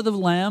the blood of the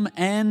Lamb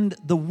and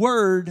the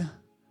word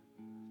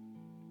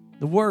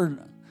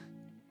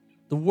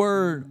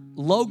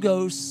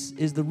logos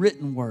is the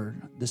written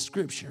word, the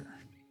scripture.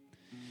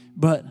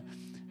 But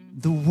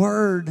the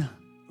word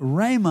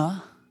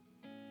rhema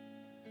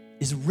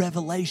is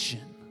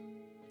revelation.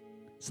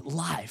 It's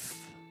life.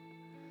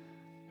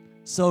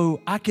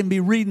 So I can be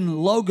reading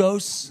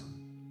logos,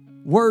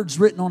 words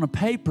written on a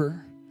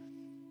paper,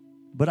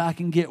 but I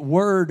can get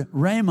word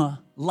rhema,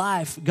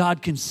 life.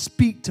 God can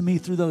speak to me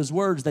through those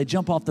words. They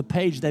jump off the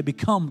page. They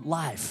become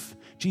life.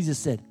 Jesus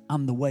said,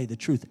 I'm the way, the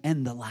truth,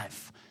 and the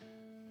life.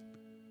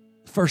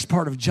 The first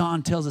part of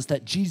John tells us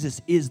that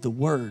Jesus is the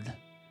Word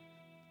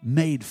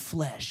made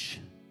flesh.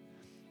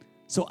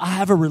 So I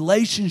have a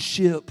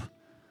relationship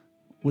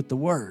with the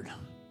Word.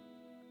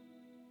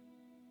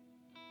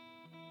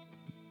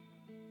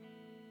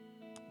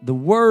 The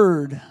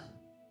word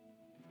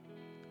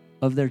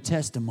of their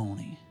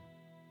testimony,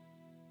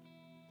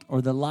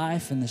 or the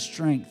life and the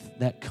strength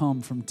that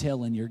come from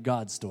telling your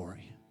God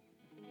story.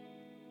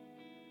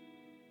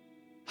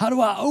 How do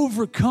I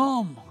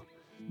overcome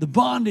the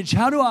bondage?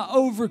 How do I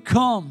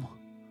overcome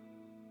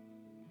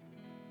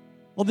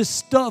all this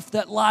stuff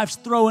that life's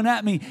throwing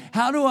at me?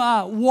 How do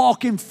I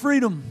walk in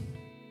freedom?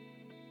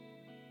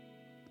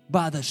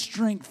 By the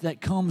strength that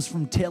comes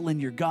from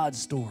telling your God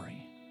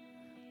story.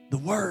 The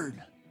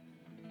word,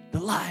 the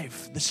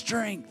life, the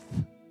strength,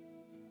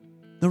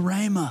 the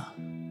rhema.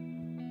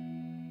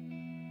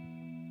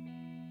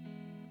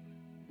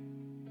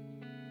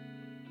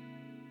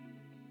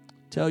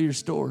 Tell your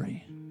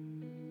story.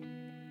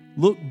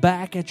 Look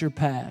back at your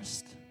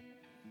past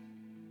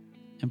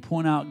and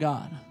point out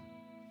God.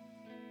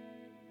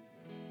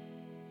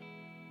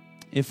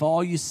 If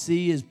all you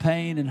see is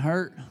pain and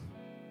hurt,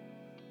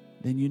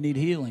 then you need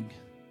healing.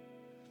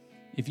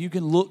 If you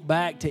can look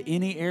back to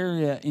any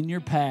area in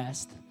your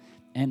past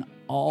and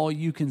all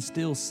you can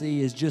still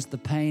see is just the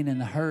pain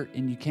and the hurt,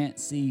 and you can't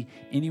see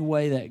any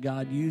way that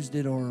God used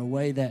it or a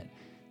way that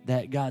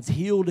God's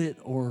healed it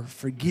or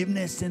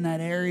forgiveness in that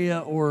area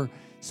or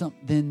something,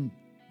 then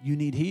you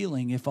need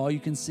healing. If all you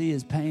can see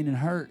is pain and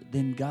hurt,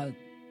 then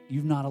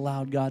you've not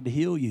allowed God to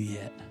heal you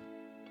yet.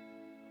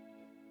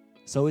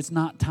 So it's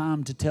not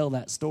time to tell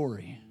that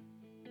story.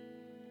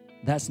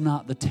 That's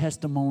not the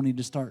testimony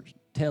to start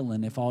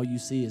telling if all you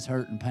see is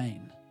hurt and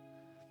pain.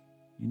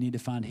 You need to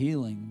find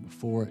healing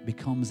before it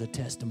becomes a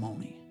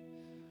testimony.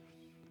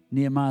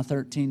 Nehemiah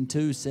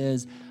 13:2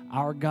 says,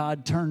 our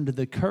God turned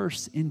the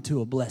curse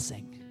into a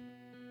blessing.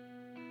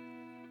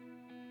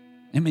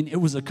 I mean, it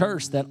was a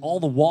curse that all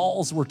the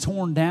walls were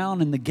torn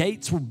down and the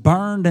gates were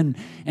burned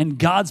and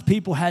God's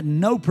people had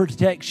no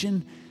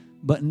protection.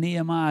 But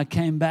Nehemiah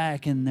came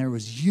back and there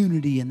was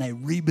unity and they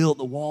rebuilt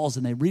the walls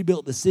and they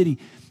rebuilt the city.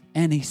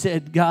 And he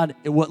said, God,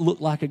 what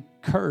looked like a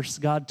curse,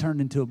 God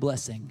turned into a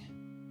blessing.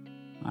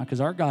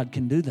 Because our God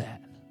can do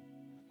that.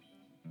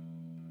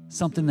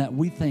 Something that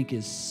we think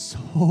is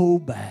so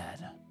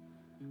bad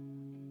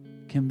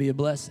can be a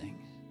blessing.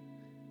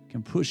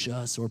 Can push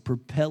us or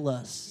propel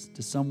us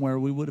to somewhere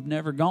we would have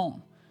never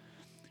gone.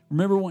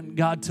 Remember when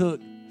God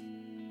took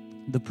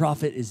the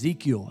prophet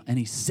Ezekiel and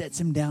he sets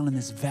him down in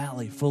this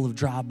valley full of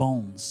dry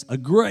bones, a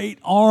great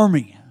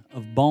army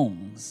of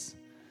bones.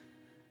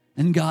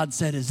 And God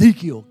said,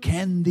 Ezekiel,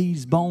 can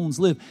these bones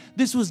live?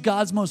 This was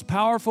God's most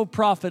powerful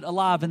prophet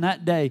alive in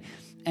that day.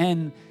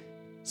 And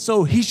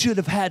so he should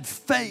have had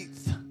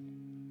faith,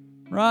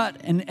 right?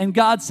 And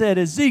God said,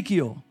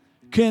 Ezekiel,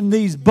 can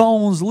these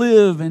bones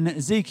live? And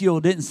Ezekiel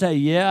didn't say,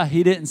 yeah.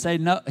 He didn't say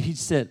no. He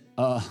said,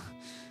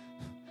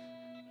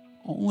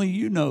 only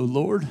you know,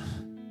 Lord.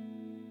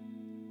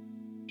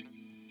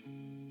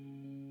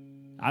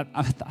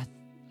 I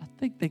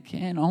think they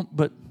can,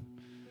 but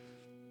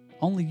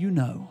only you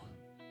know.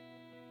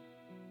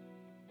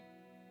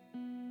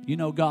 You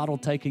know God will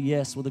take a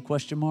yes with a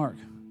question mark.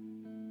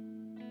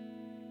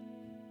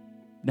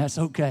 That's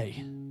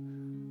okay.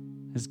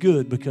 It's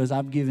good because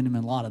I've given him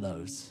a lot of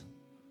those.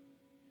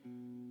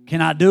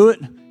 Can I do it?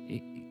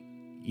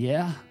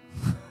 Yeah.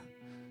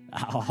 I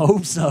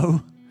hope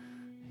so.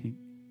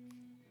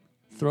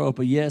 Throw up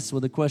a yes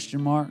with a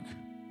question mark.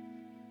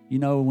 You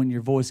know, when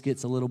your voice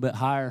gets a little bit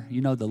higher,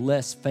 you know, the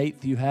less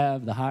faith you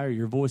have, the higher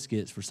your voice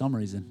gets for some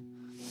reason.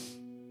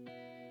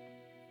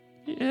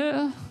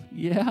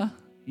 Yeah,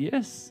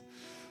 yes.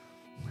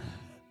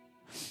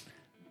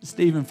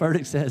 Stephen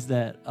Furtick says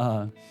that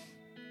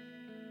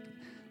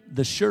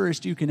the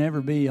surest you can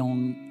ever be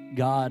on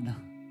God,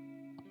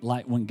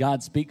 like when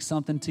God speaks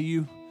something to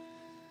you,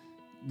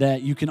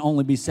 that you can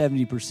only be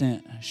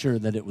 70% sure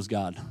that it was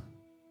God.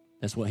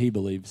 That's what he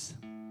believes.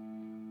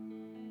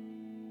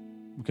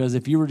 Because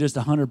if you were just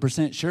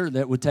 100% sure,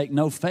 that would take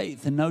no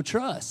faith and no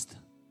trust.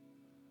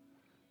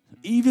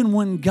 Even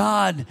when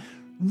God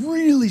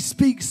really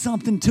speaks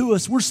something to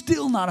us, we're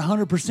still not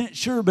 100%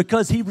 sure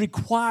because he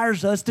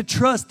requires us to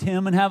trust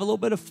him and have a little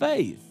bit of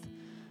faith.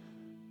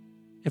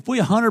 If we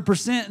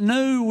 100%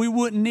 knew, we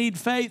wouldn't need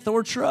faith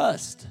or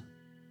trust.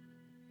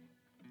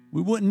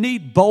 We wouldn't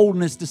need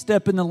boldness to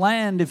step in the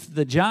land if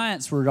the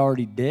giants were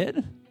already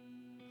dead.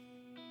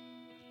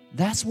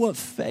 That's what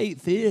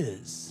faith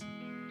is.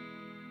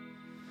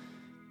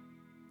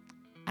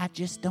 I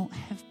just don't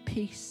have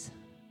peace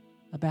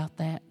about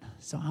that,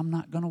 so I'm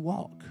not going to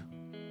walk.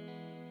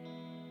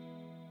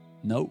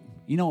 Nope.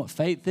 You know what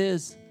faith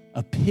is?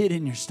 A pit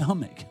in your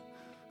stomach.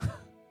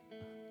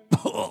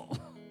 Oh,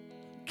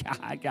 God,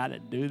 I got to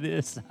do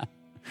this.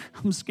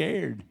 I'm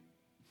scared.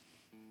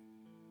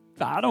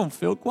 I don't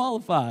feel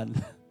qualified.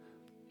 I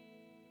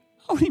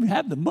don't even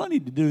have the money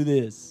to do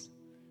this.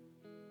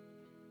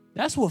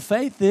 That's what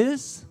faith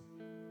is.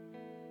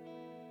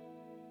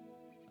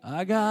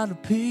 I got a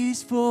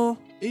peaceful,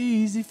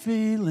 easy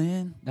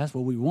feeling. That's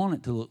what we want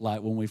it to look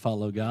like when we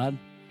follow God.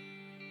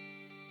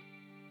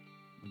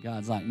 But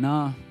God's like,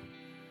 nah,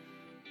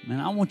 man,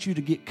 I want you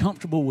to get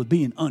comfortable with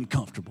being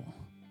uncomfortable.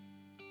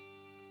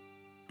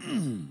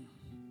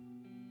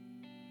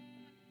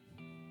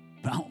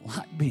 But I don't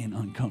like being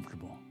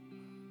uncomfortable.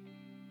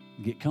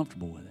 Get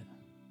comfortable with it.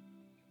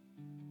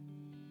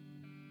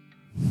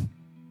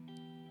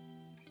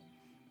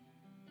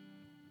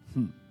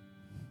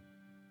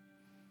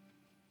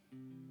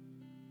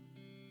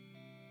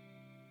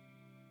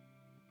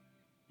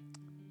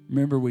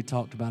 Remember we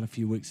talked about a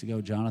few weeks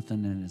ago,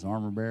 Jonathan and his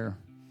armor bearer?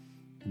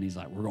 And he's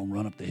like, we're going to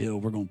run up the hill.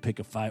 We're going to pick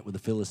a fight with the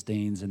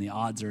Philistines, and the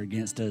odds are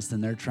against us,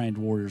 and they're trained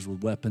warriors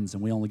with weapons,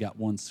 and we only got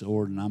one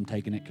sword, and I'm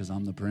taking it because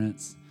I'm the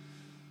prince.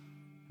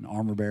 An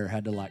armor bearer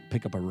had to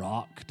pick up a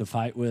rock to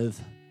fight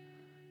with.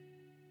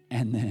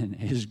 And then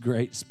his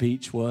great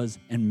speech was,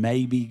 and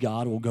maybe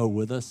God will go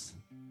with us.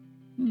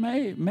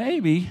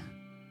 Maybe.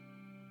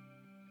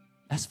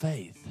 That's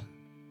faith.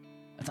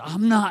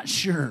 I'm not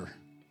sure.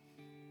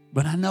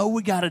 But I know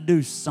we got to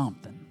do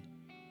something.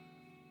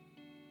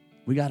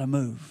 We got to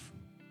move.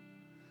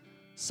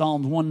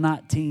 Psalms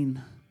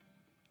 119,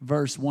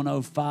 verse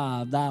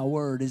 105, thy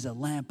word is a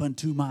lamp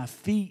unto my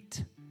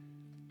feet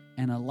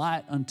and a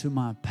light unto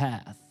my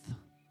path.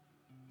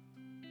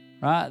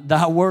 Right?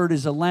 Thy word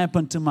is a lamp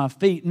unto my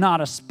feet, not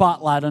a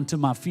spotlight unto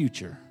my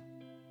future.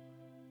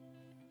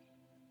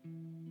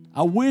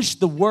 I wish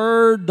the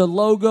word, the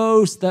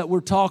logos that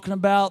we're talking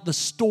about, the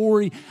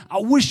story, I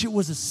wish it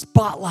was a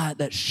spotlight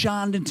that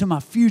shined into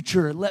my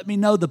future and let me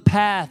know the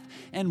path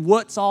and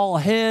what's all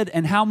ahead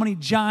and how many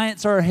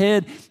giants are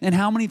ahead and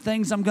how many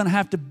things I'm going to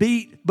have to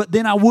beat. But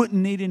then I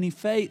wouldn't need any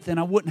faith and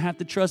I wouldn't have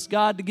to trust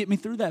God to get me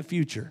through that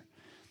future.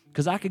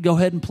 Because I could go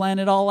ahead and plan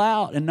it all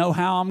out and know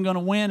how I'm going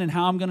to win and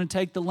how I'm going to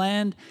take the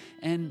land,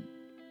 and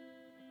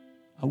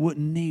I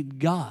wouldn't need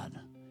God.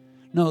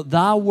 No,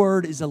 thy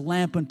word is a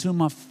lamp unto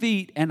my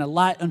feet and a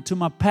light unto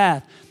my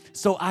path.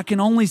 So I can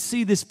only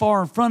see this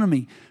far in front of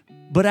me.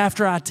 But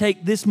after I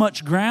take this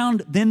much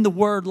ground, then the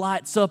word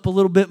lights up a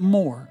little bit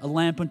more. A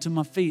lamp unto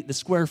my feet, the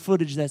square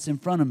footage that's in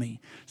front of me.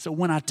 So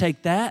when I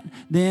take that,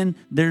 then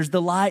there's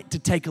the light to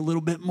take a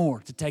little bit more,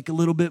 to take a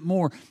little bit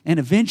more. And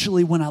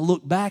eventually when I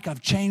look back,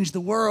 I've changed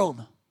the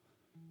world.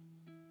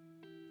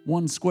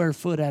 1 square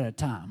foot at a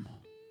time.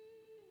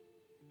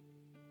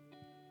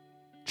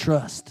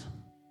 Trust.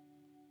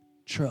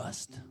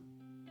 Trust.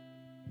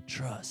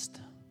 Trust.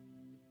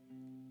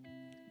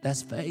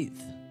 That's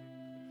faith.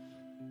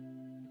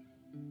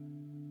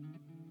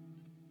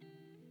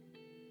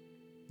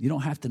 You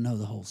don't have to know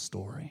the whole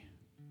story.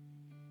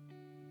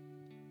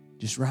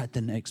 Just write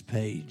the next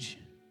page.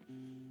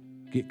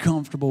 Get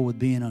comfortable with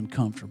being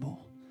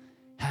uncomfortable.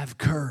 Have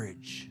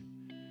courage.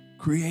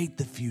 Create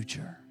the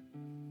future.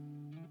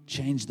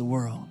 Change the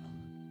world.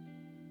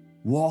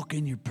 Walk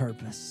in your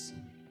purpose.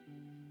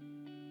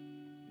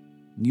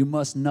 You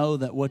must know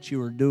that what you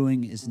are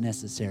doing is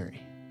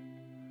necessary.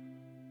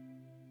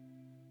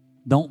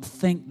 Don't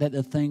think that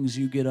the things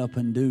you get up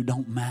and do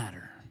don't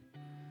matter.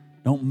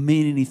 Don't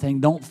mean anything.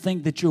 Don't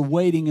think that you're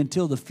waiting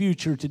until the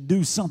future to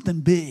do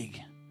something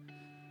big.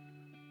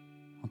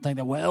 Don't think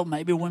that, well,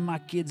 maybe when my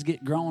kids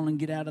get grown and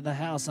get out of the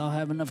house, I'll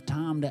have enough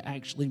time to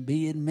actually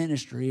be in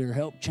ministry or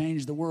help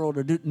change the world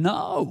or do.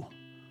 No.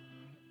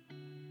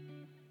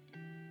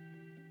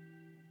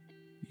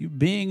 You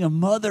being a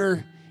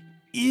mother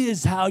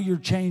is how you're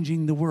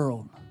changing the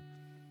world.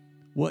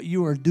 What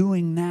you are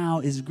doing now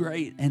is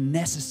great and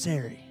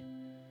necessary.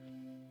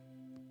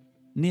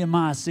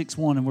 Nehemiah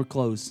 6:1, and we're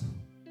close.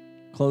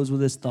 Close with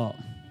this thought.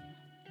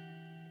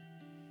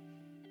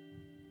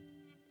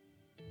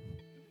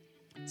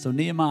 So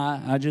Nehemiah,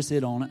 I just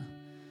hit on it.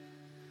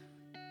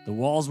 The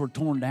walls were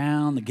torn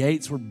down, the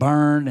gates were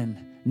burned, and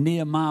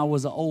Nehemiah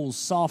was an old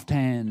soft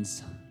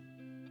hands.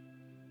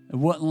 It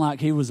wasn't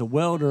like he was a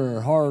welder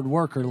or hard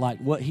worker. Like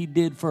what he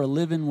did for a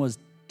living was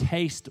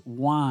taste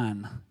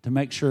wine to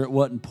make sure it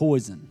wasn't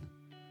poison.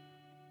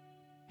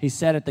 He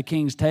sat at the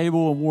king's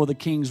table and wore the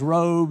king's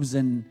robes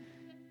and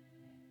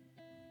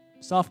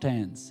soft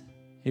hands.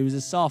 He was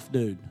a soft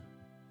dude.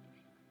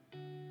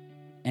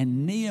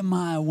 And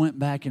Nehemiah went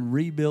back and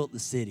rebuilt the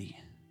city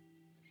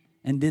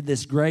and did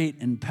this great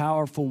and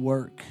powerful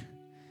work.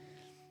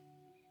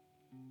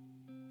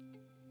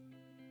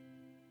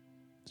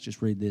 Let's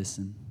just read this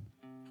and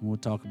we'll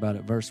talk about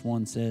it. Verse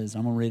 1 says,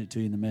 I'm going to read it to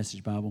you in the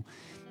Message Bible.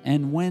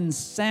 And when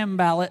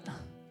Sanballat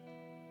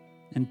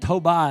and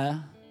Tobiah,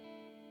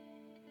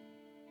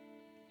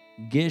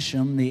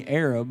 Geshem the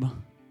Arab,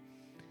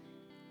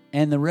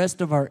 and the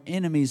rest of our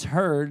enemies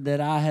heard that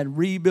I had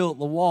rebuilt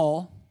the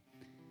wall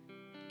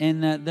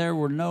and that there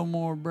were no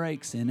more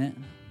breaks in it,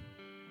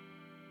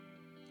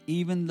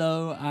 even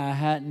though I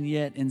hadn't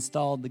yet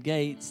installed the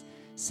gates,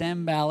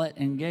 Sanballat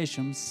and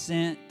Geshem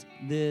sent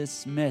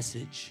this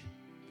message.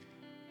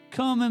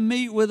 Come and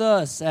meet with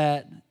us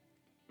at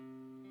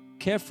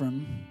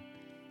Kephron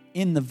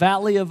in the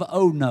valley of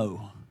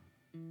Ono.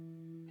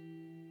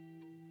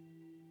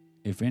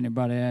 If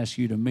anybody asks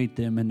you to meet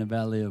them in the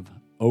valley of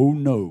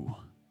Ono,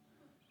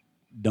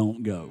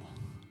 don't go.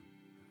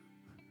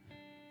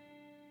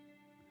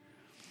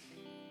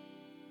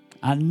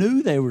 I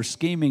knew they were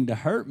scheming to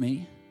hurt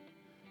me,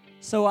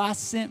 so I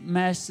sent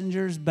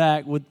messengers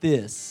back with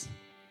this.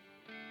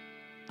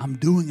 I'm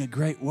doing a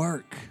great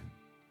work.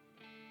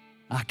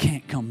 I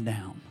can't come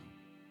down.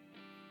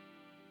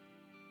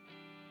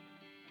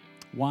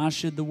 Why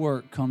should the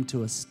work come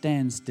to a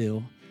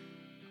standstill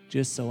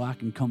just so I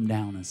can come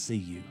down and see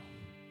you?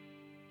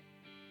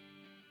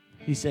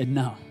 He said,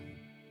 no.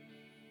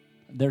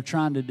 They're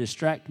trying to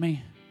distract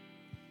me.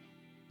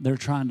 They're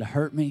trying to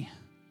hurt me.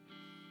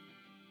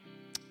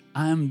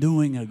 I am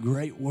doing a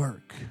great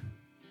work,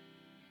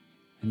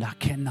 and I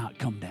cannot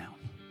come down.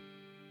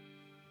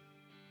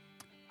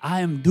 I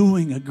am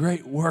doing a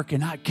great work,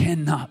 and I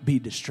cannot be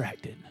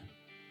distracted.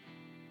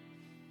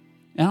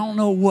 And I don't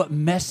know what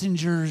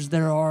messengers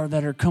there are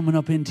that are coming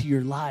up into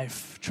your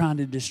life trying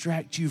to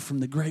distract you from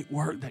the great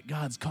work that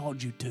God's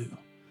called you to,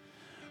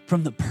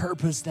 from the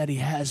purpose that He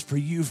has for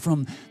you,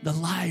 from the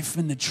life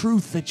and the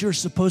truth that you're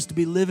supposed to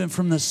be living,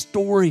 from the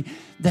story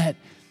that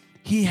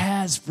He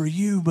has for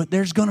you. But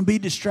there's going to be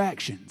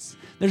distractions.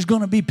 There's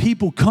going to be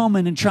people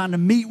coming and trying to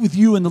meet with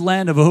you in the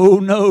land of, oh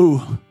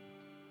no,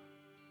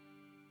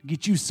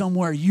 get you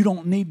somewhere you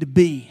don't need to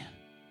be.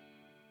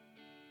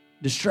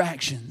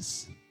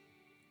 Distractions.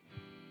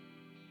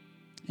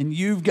 And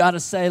you've got to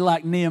say,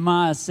 like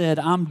Nehemiah said,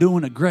 I'm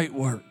doing a great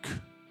work.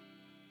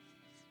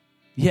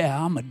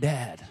 Yeah, I'm a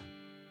dad.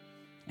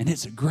 And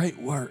it's a great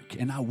work,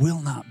 and I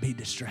will not be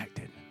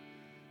distracted.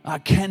 I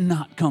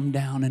cannot come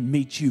down and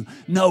meet you.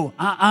 No,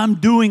 I'm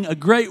doing a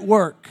great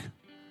work.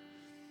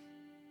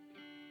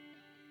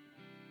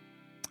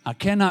 I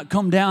cannot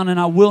come down, and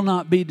I will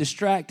not be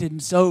distracted.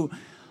 And so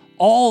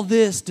all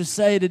this to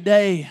say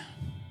today,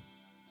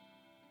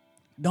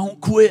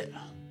 Don't quit.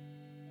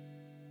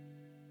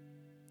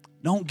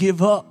 Don't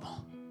give up.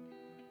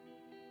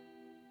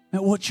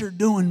 And what you're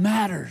doing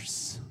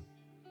matters.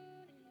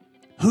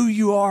 Who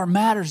you are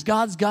matters.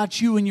 God's got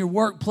you in your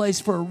workplace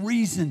for a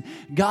reason.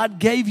 God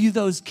gave you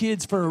those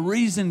kids for a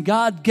reason.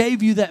 God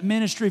gave you that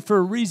ministry for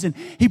a reason.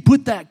 He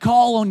put that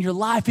call on your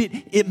life.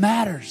 It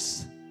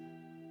matters.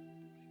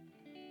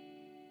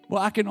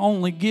 Well, I can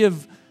only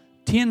give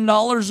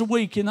 $10 a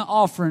week in the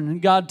offering,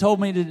 and God told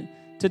me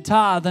to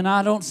tithe, and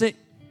I don't see.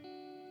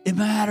 It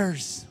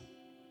matters.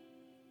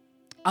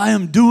 I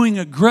am doing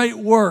a great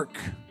work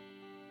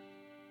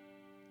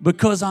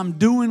because I'm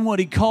doing what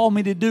He called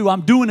me to do.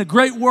 I'm doing a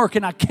great work,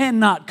 and I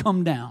cannot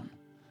come down.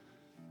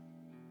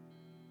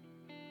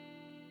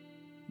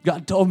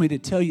 God told me to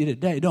tell you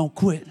today, don't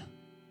quit.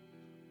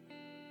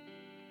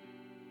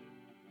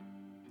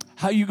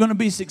 How are you going to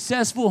be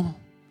successful?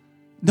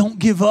 Don't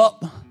give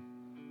up.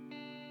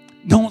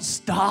 Don't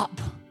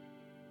stop.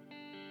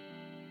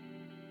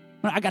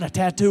 I got a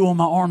tattoo on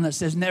my arm that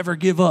says never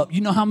give up.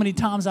 You know how many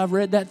times I've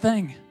read that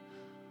thing?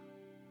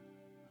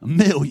 1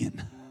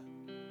 million.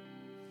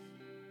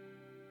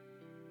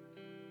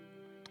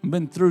 I've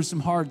been through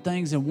some hard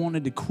things and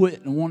wanted to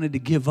quit and wanted to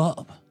give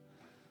up.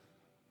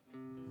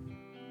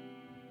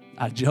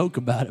 I joke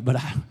about it, but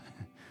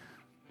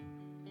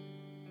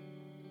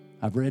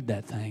I've read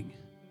that thing.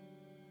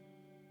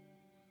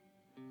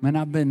 Man,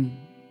 I've been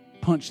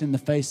punched in the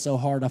face so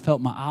hard I felt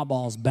my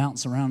eyeballs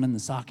bounce around in the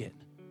socket.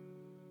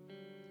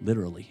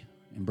 Literally,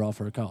 in Brawl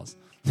for a Cause.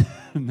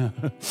 No.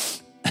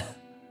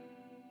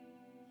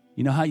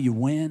 You know how you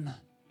win?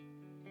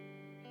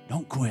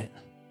 Don't quit.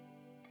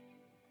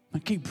 I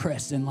keep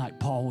pressing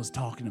like Paul was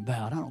talking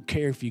about. I don't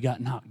care if you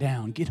got knocked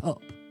down. Get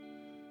up.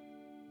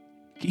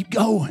 Keep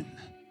going.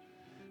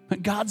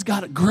 But God's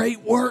got a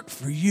great work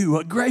for you,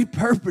 a great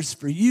purpose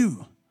for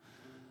you,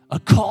 a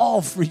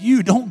call for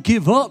you. Don't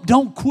give up.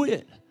 Don't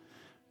quit.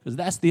 Because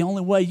that's the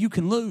only way you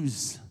can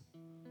lose.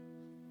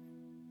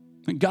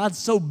 And God's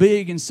so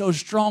big and so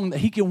strong that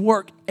He can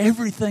work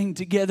everything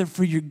together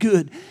for your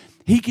good.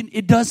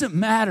 It doesn't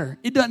matter.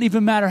 It doesn't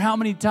even matter how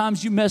many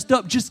times you messed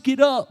up. Just get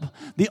up.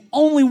 The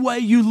only way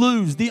you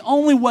lose, the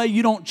only way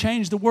you don't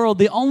change the world,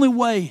 the only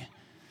way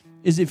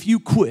is if you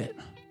quit.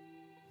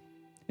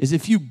 Is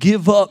if you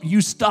give up,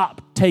 you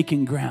stop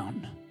taking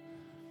ground.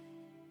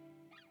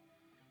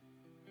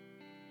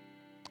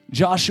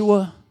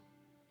 Joshua,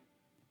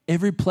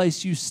 every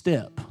place you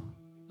step,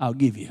 I'll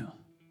give you.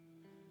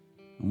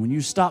 And when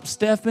you stop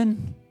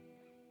stepping,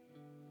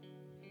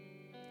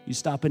 you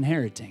stop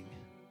inheriting.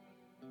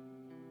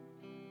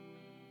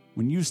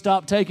 When you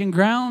stop taking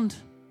ground,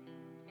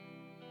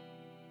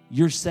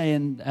 you're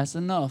saying, that's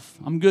enough.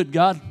 I'm good,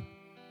 God.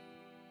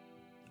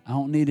 I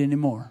don't need any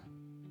more.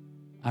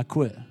 I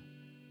quit.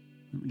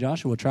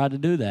 Joshua tried to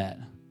do that.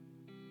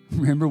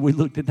 Remember, we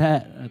looked at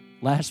that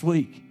last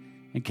week.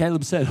 And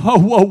Caleb said,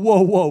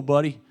 whoa,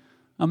 buddy.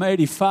 I'm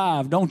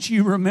 85. Don't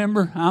you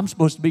remember? I'm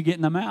supposed to be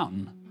getting a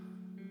mountain.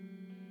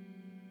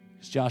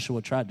 Because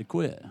Joshua tried to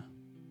quit.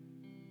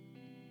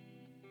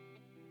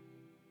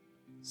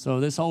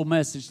 So this whole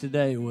message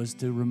today was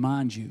to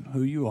remind you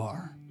who you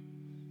are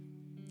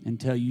and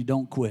tell you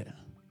don't quit.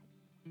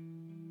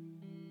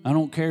 I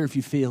don't care if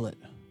you feel it.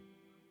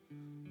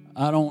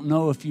 I don't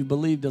know if you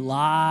believed a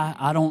lie.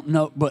 I don't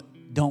know, but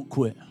don't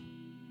quit.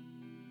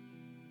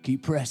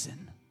 Keep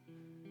pressing.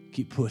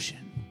 Keep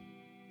pushing.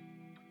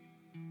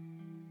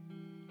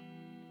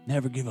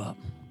 Never give up.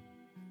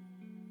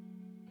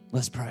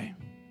 Let's pray.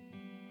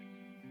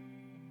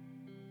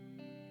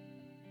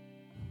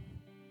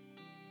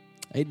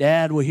 Hey,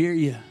 Dad, we hear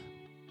you.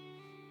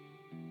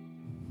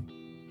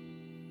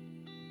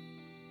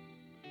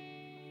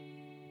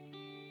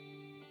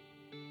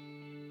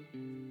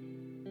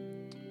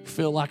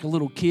 Feel like a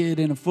little kid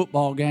in a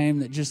football game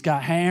that just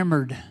got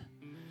hammered.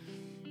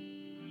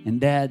 And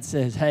Dad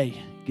says,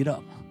 hey, get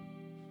up.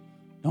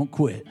 Don't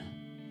quit.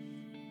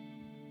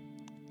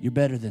 You're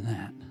better than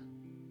that.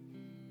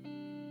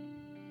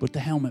 Put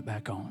the helmet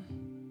back on.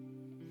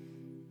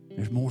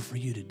 There's more for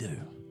you to do.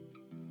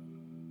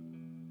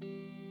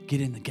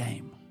 Get in the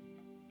game.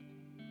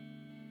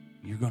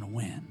 You're going to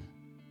win.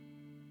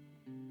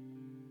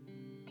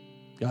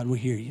 God, we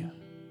hear you.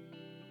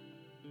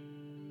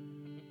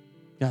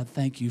 God,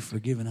 thank you for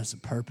giving us a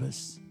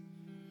purpose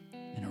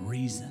and a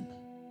reason.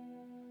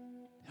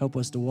 Help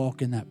us to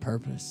walk in that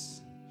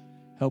purpose.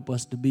 Help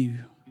us to be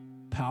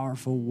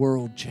powerful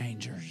world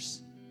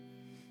changers.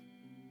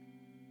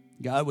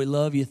 God, we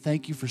love you.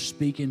 Thank you for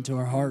speaking to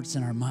our hearts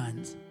and our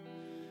minds.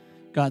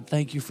 God,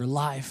 thank you for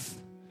life,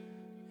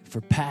 for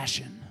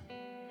passion.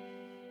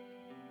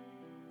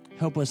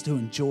 Help us to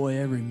enjoy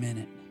every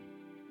minute.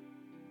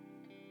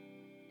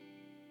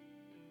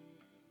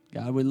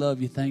 God, we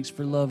love you. Thanks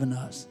for loving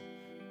us.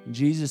 In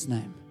Jesus'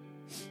 name,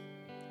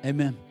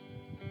 amen.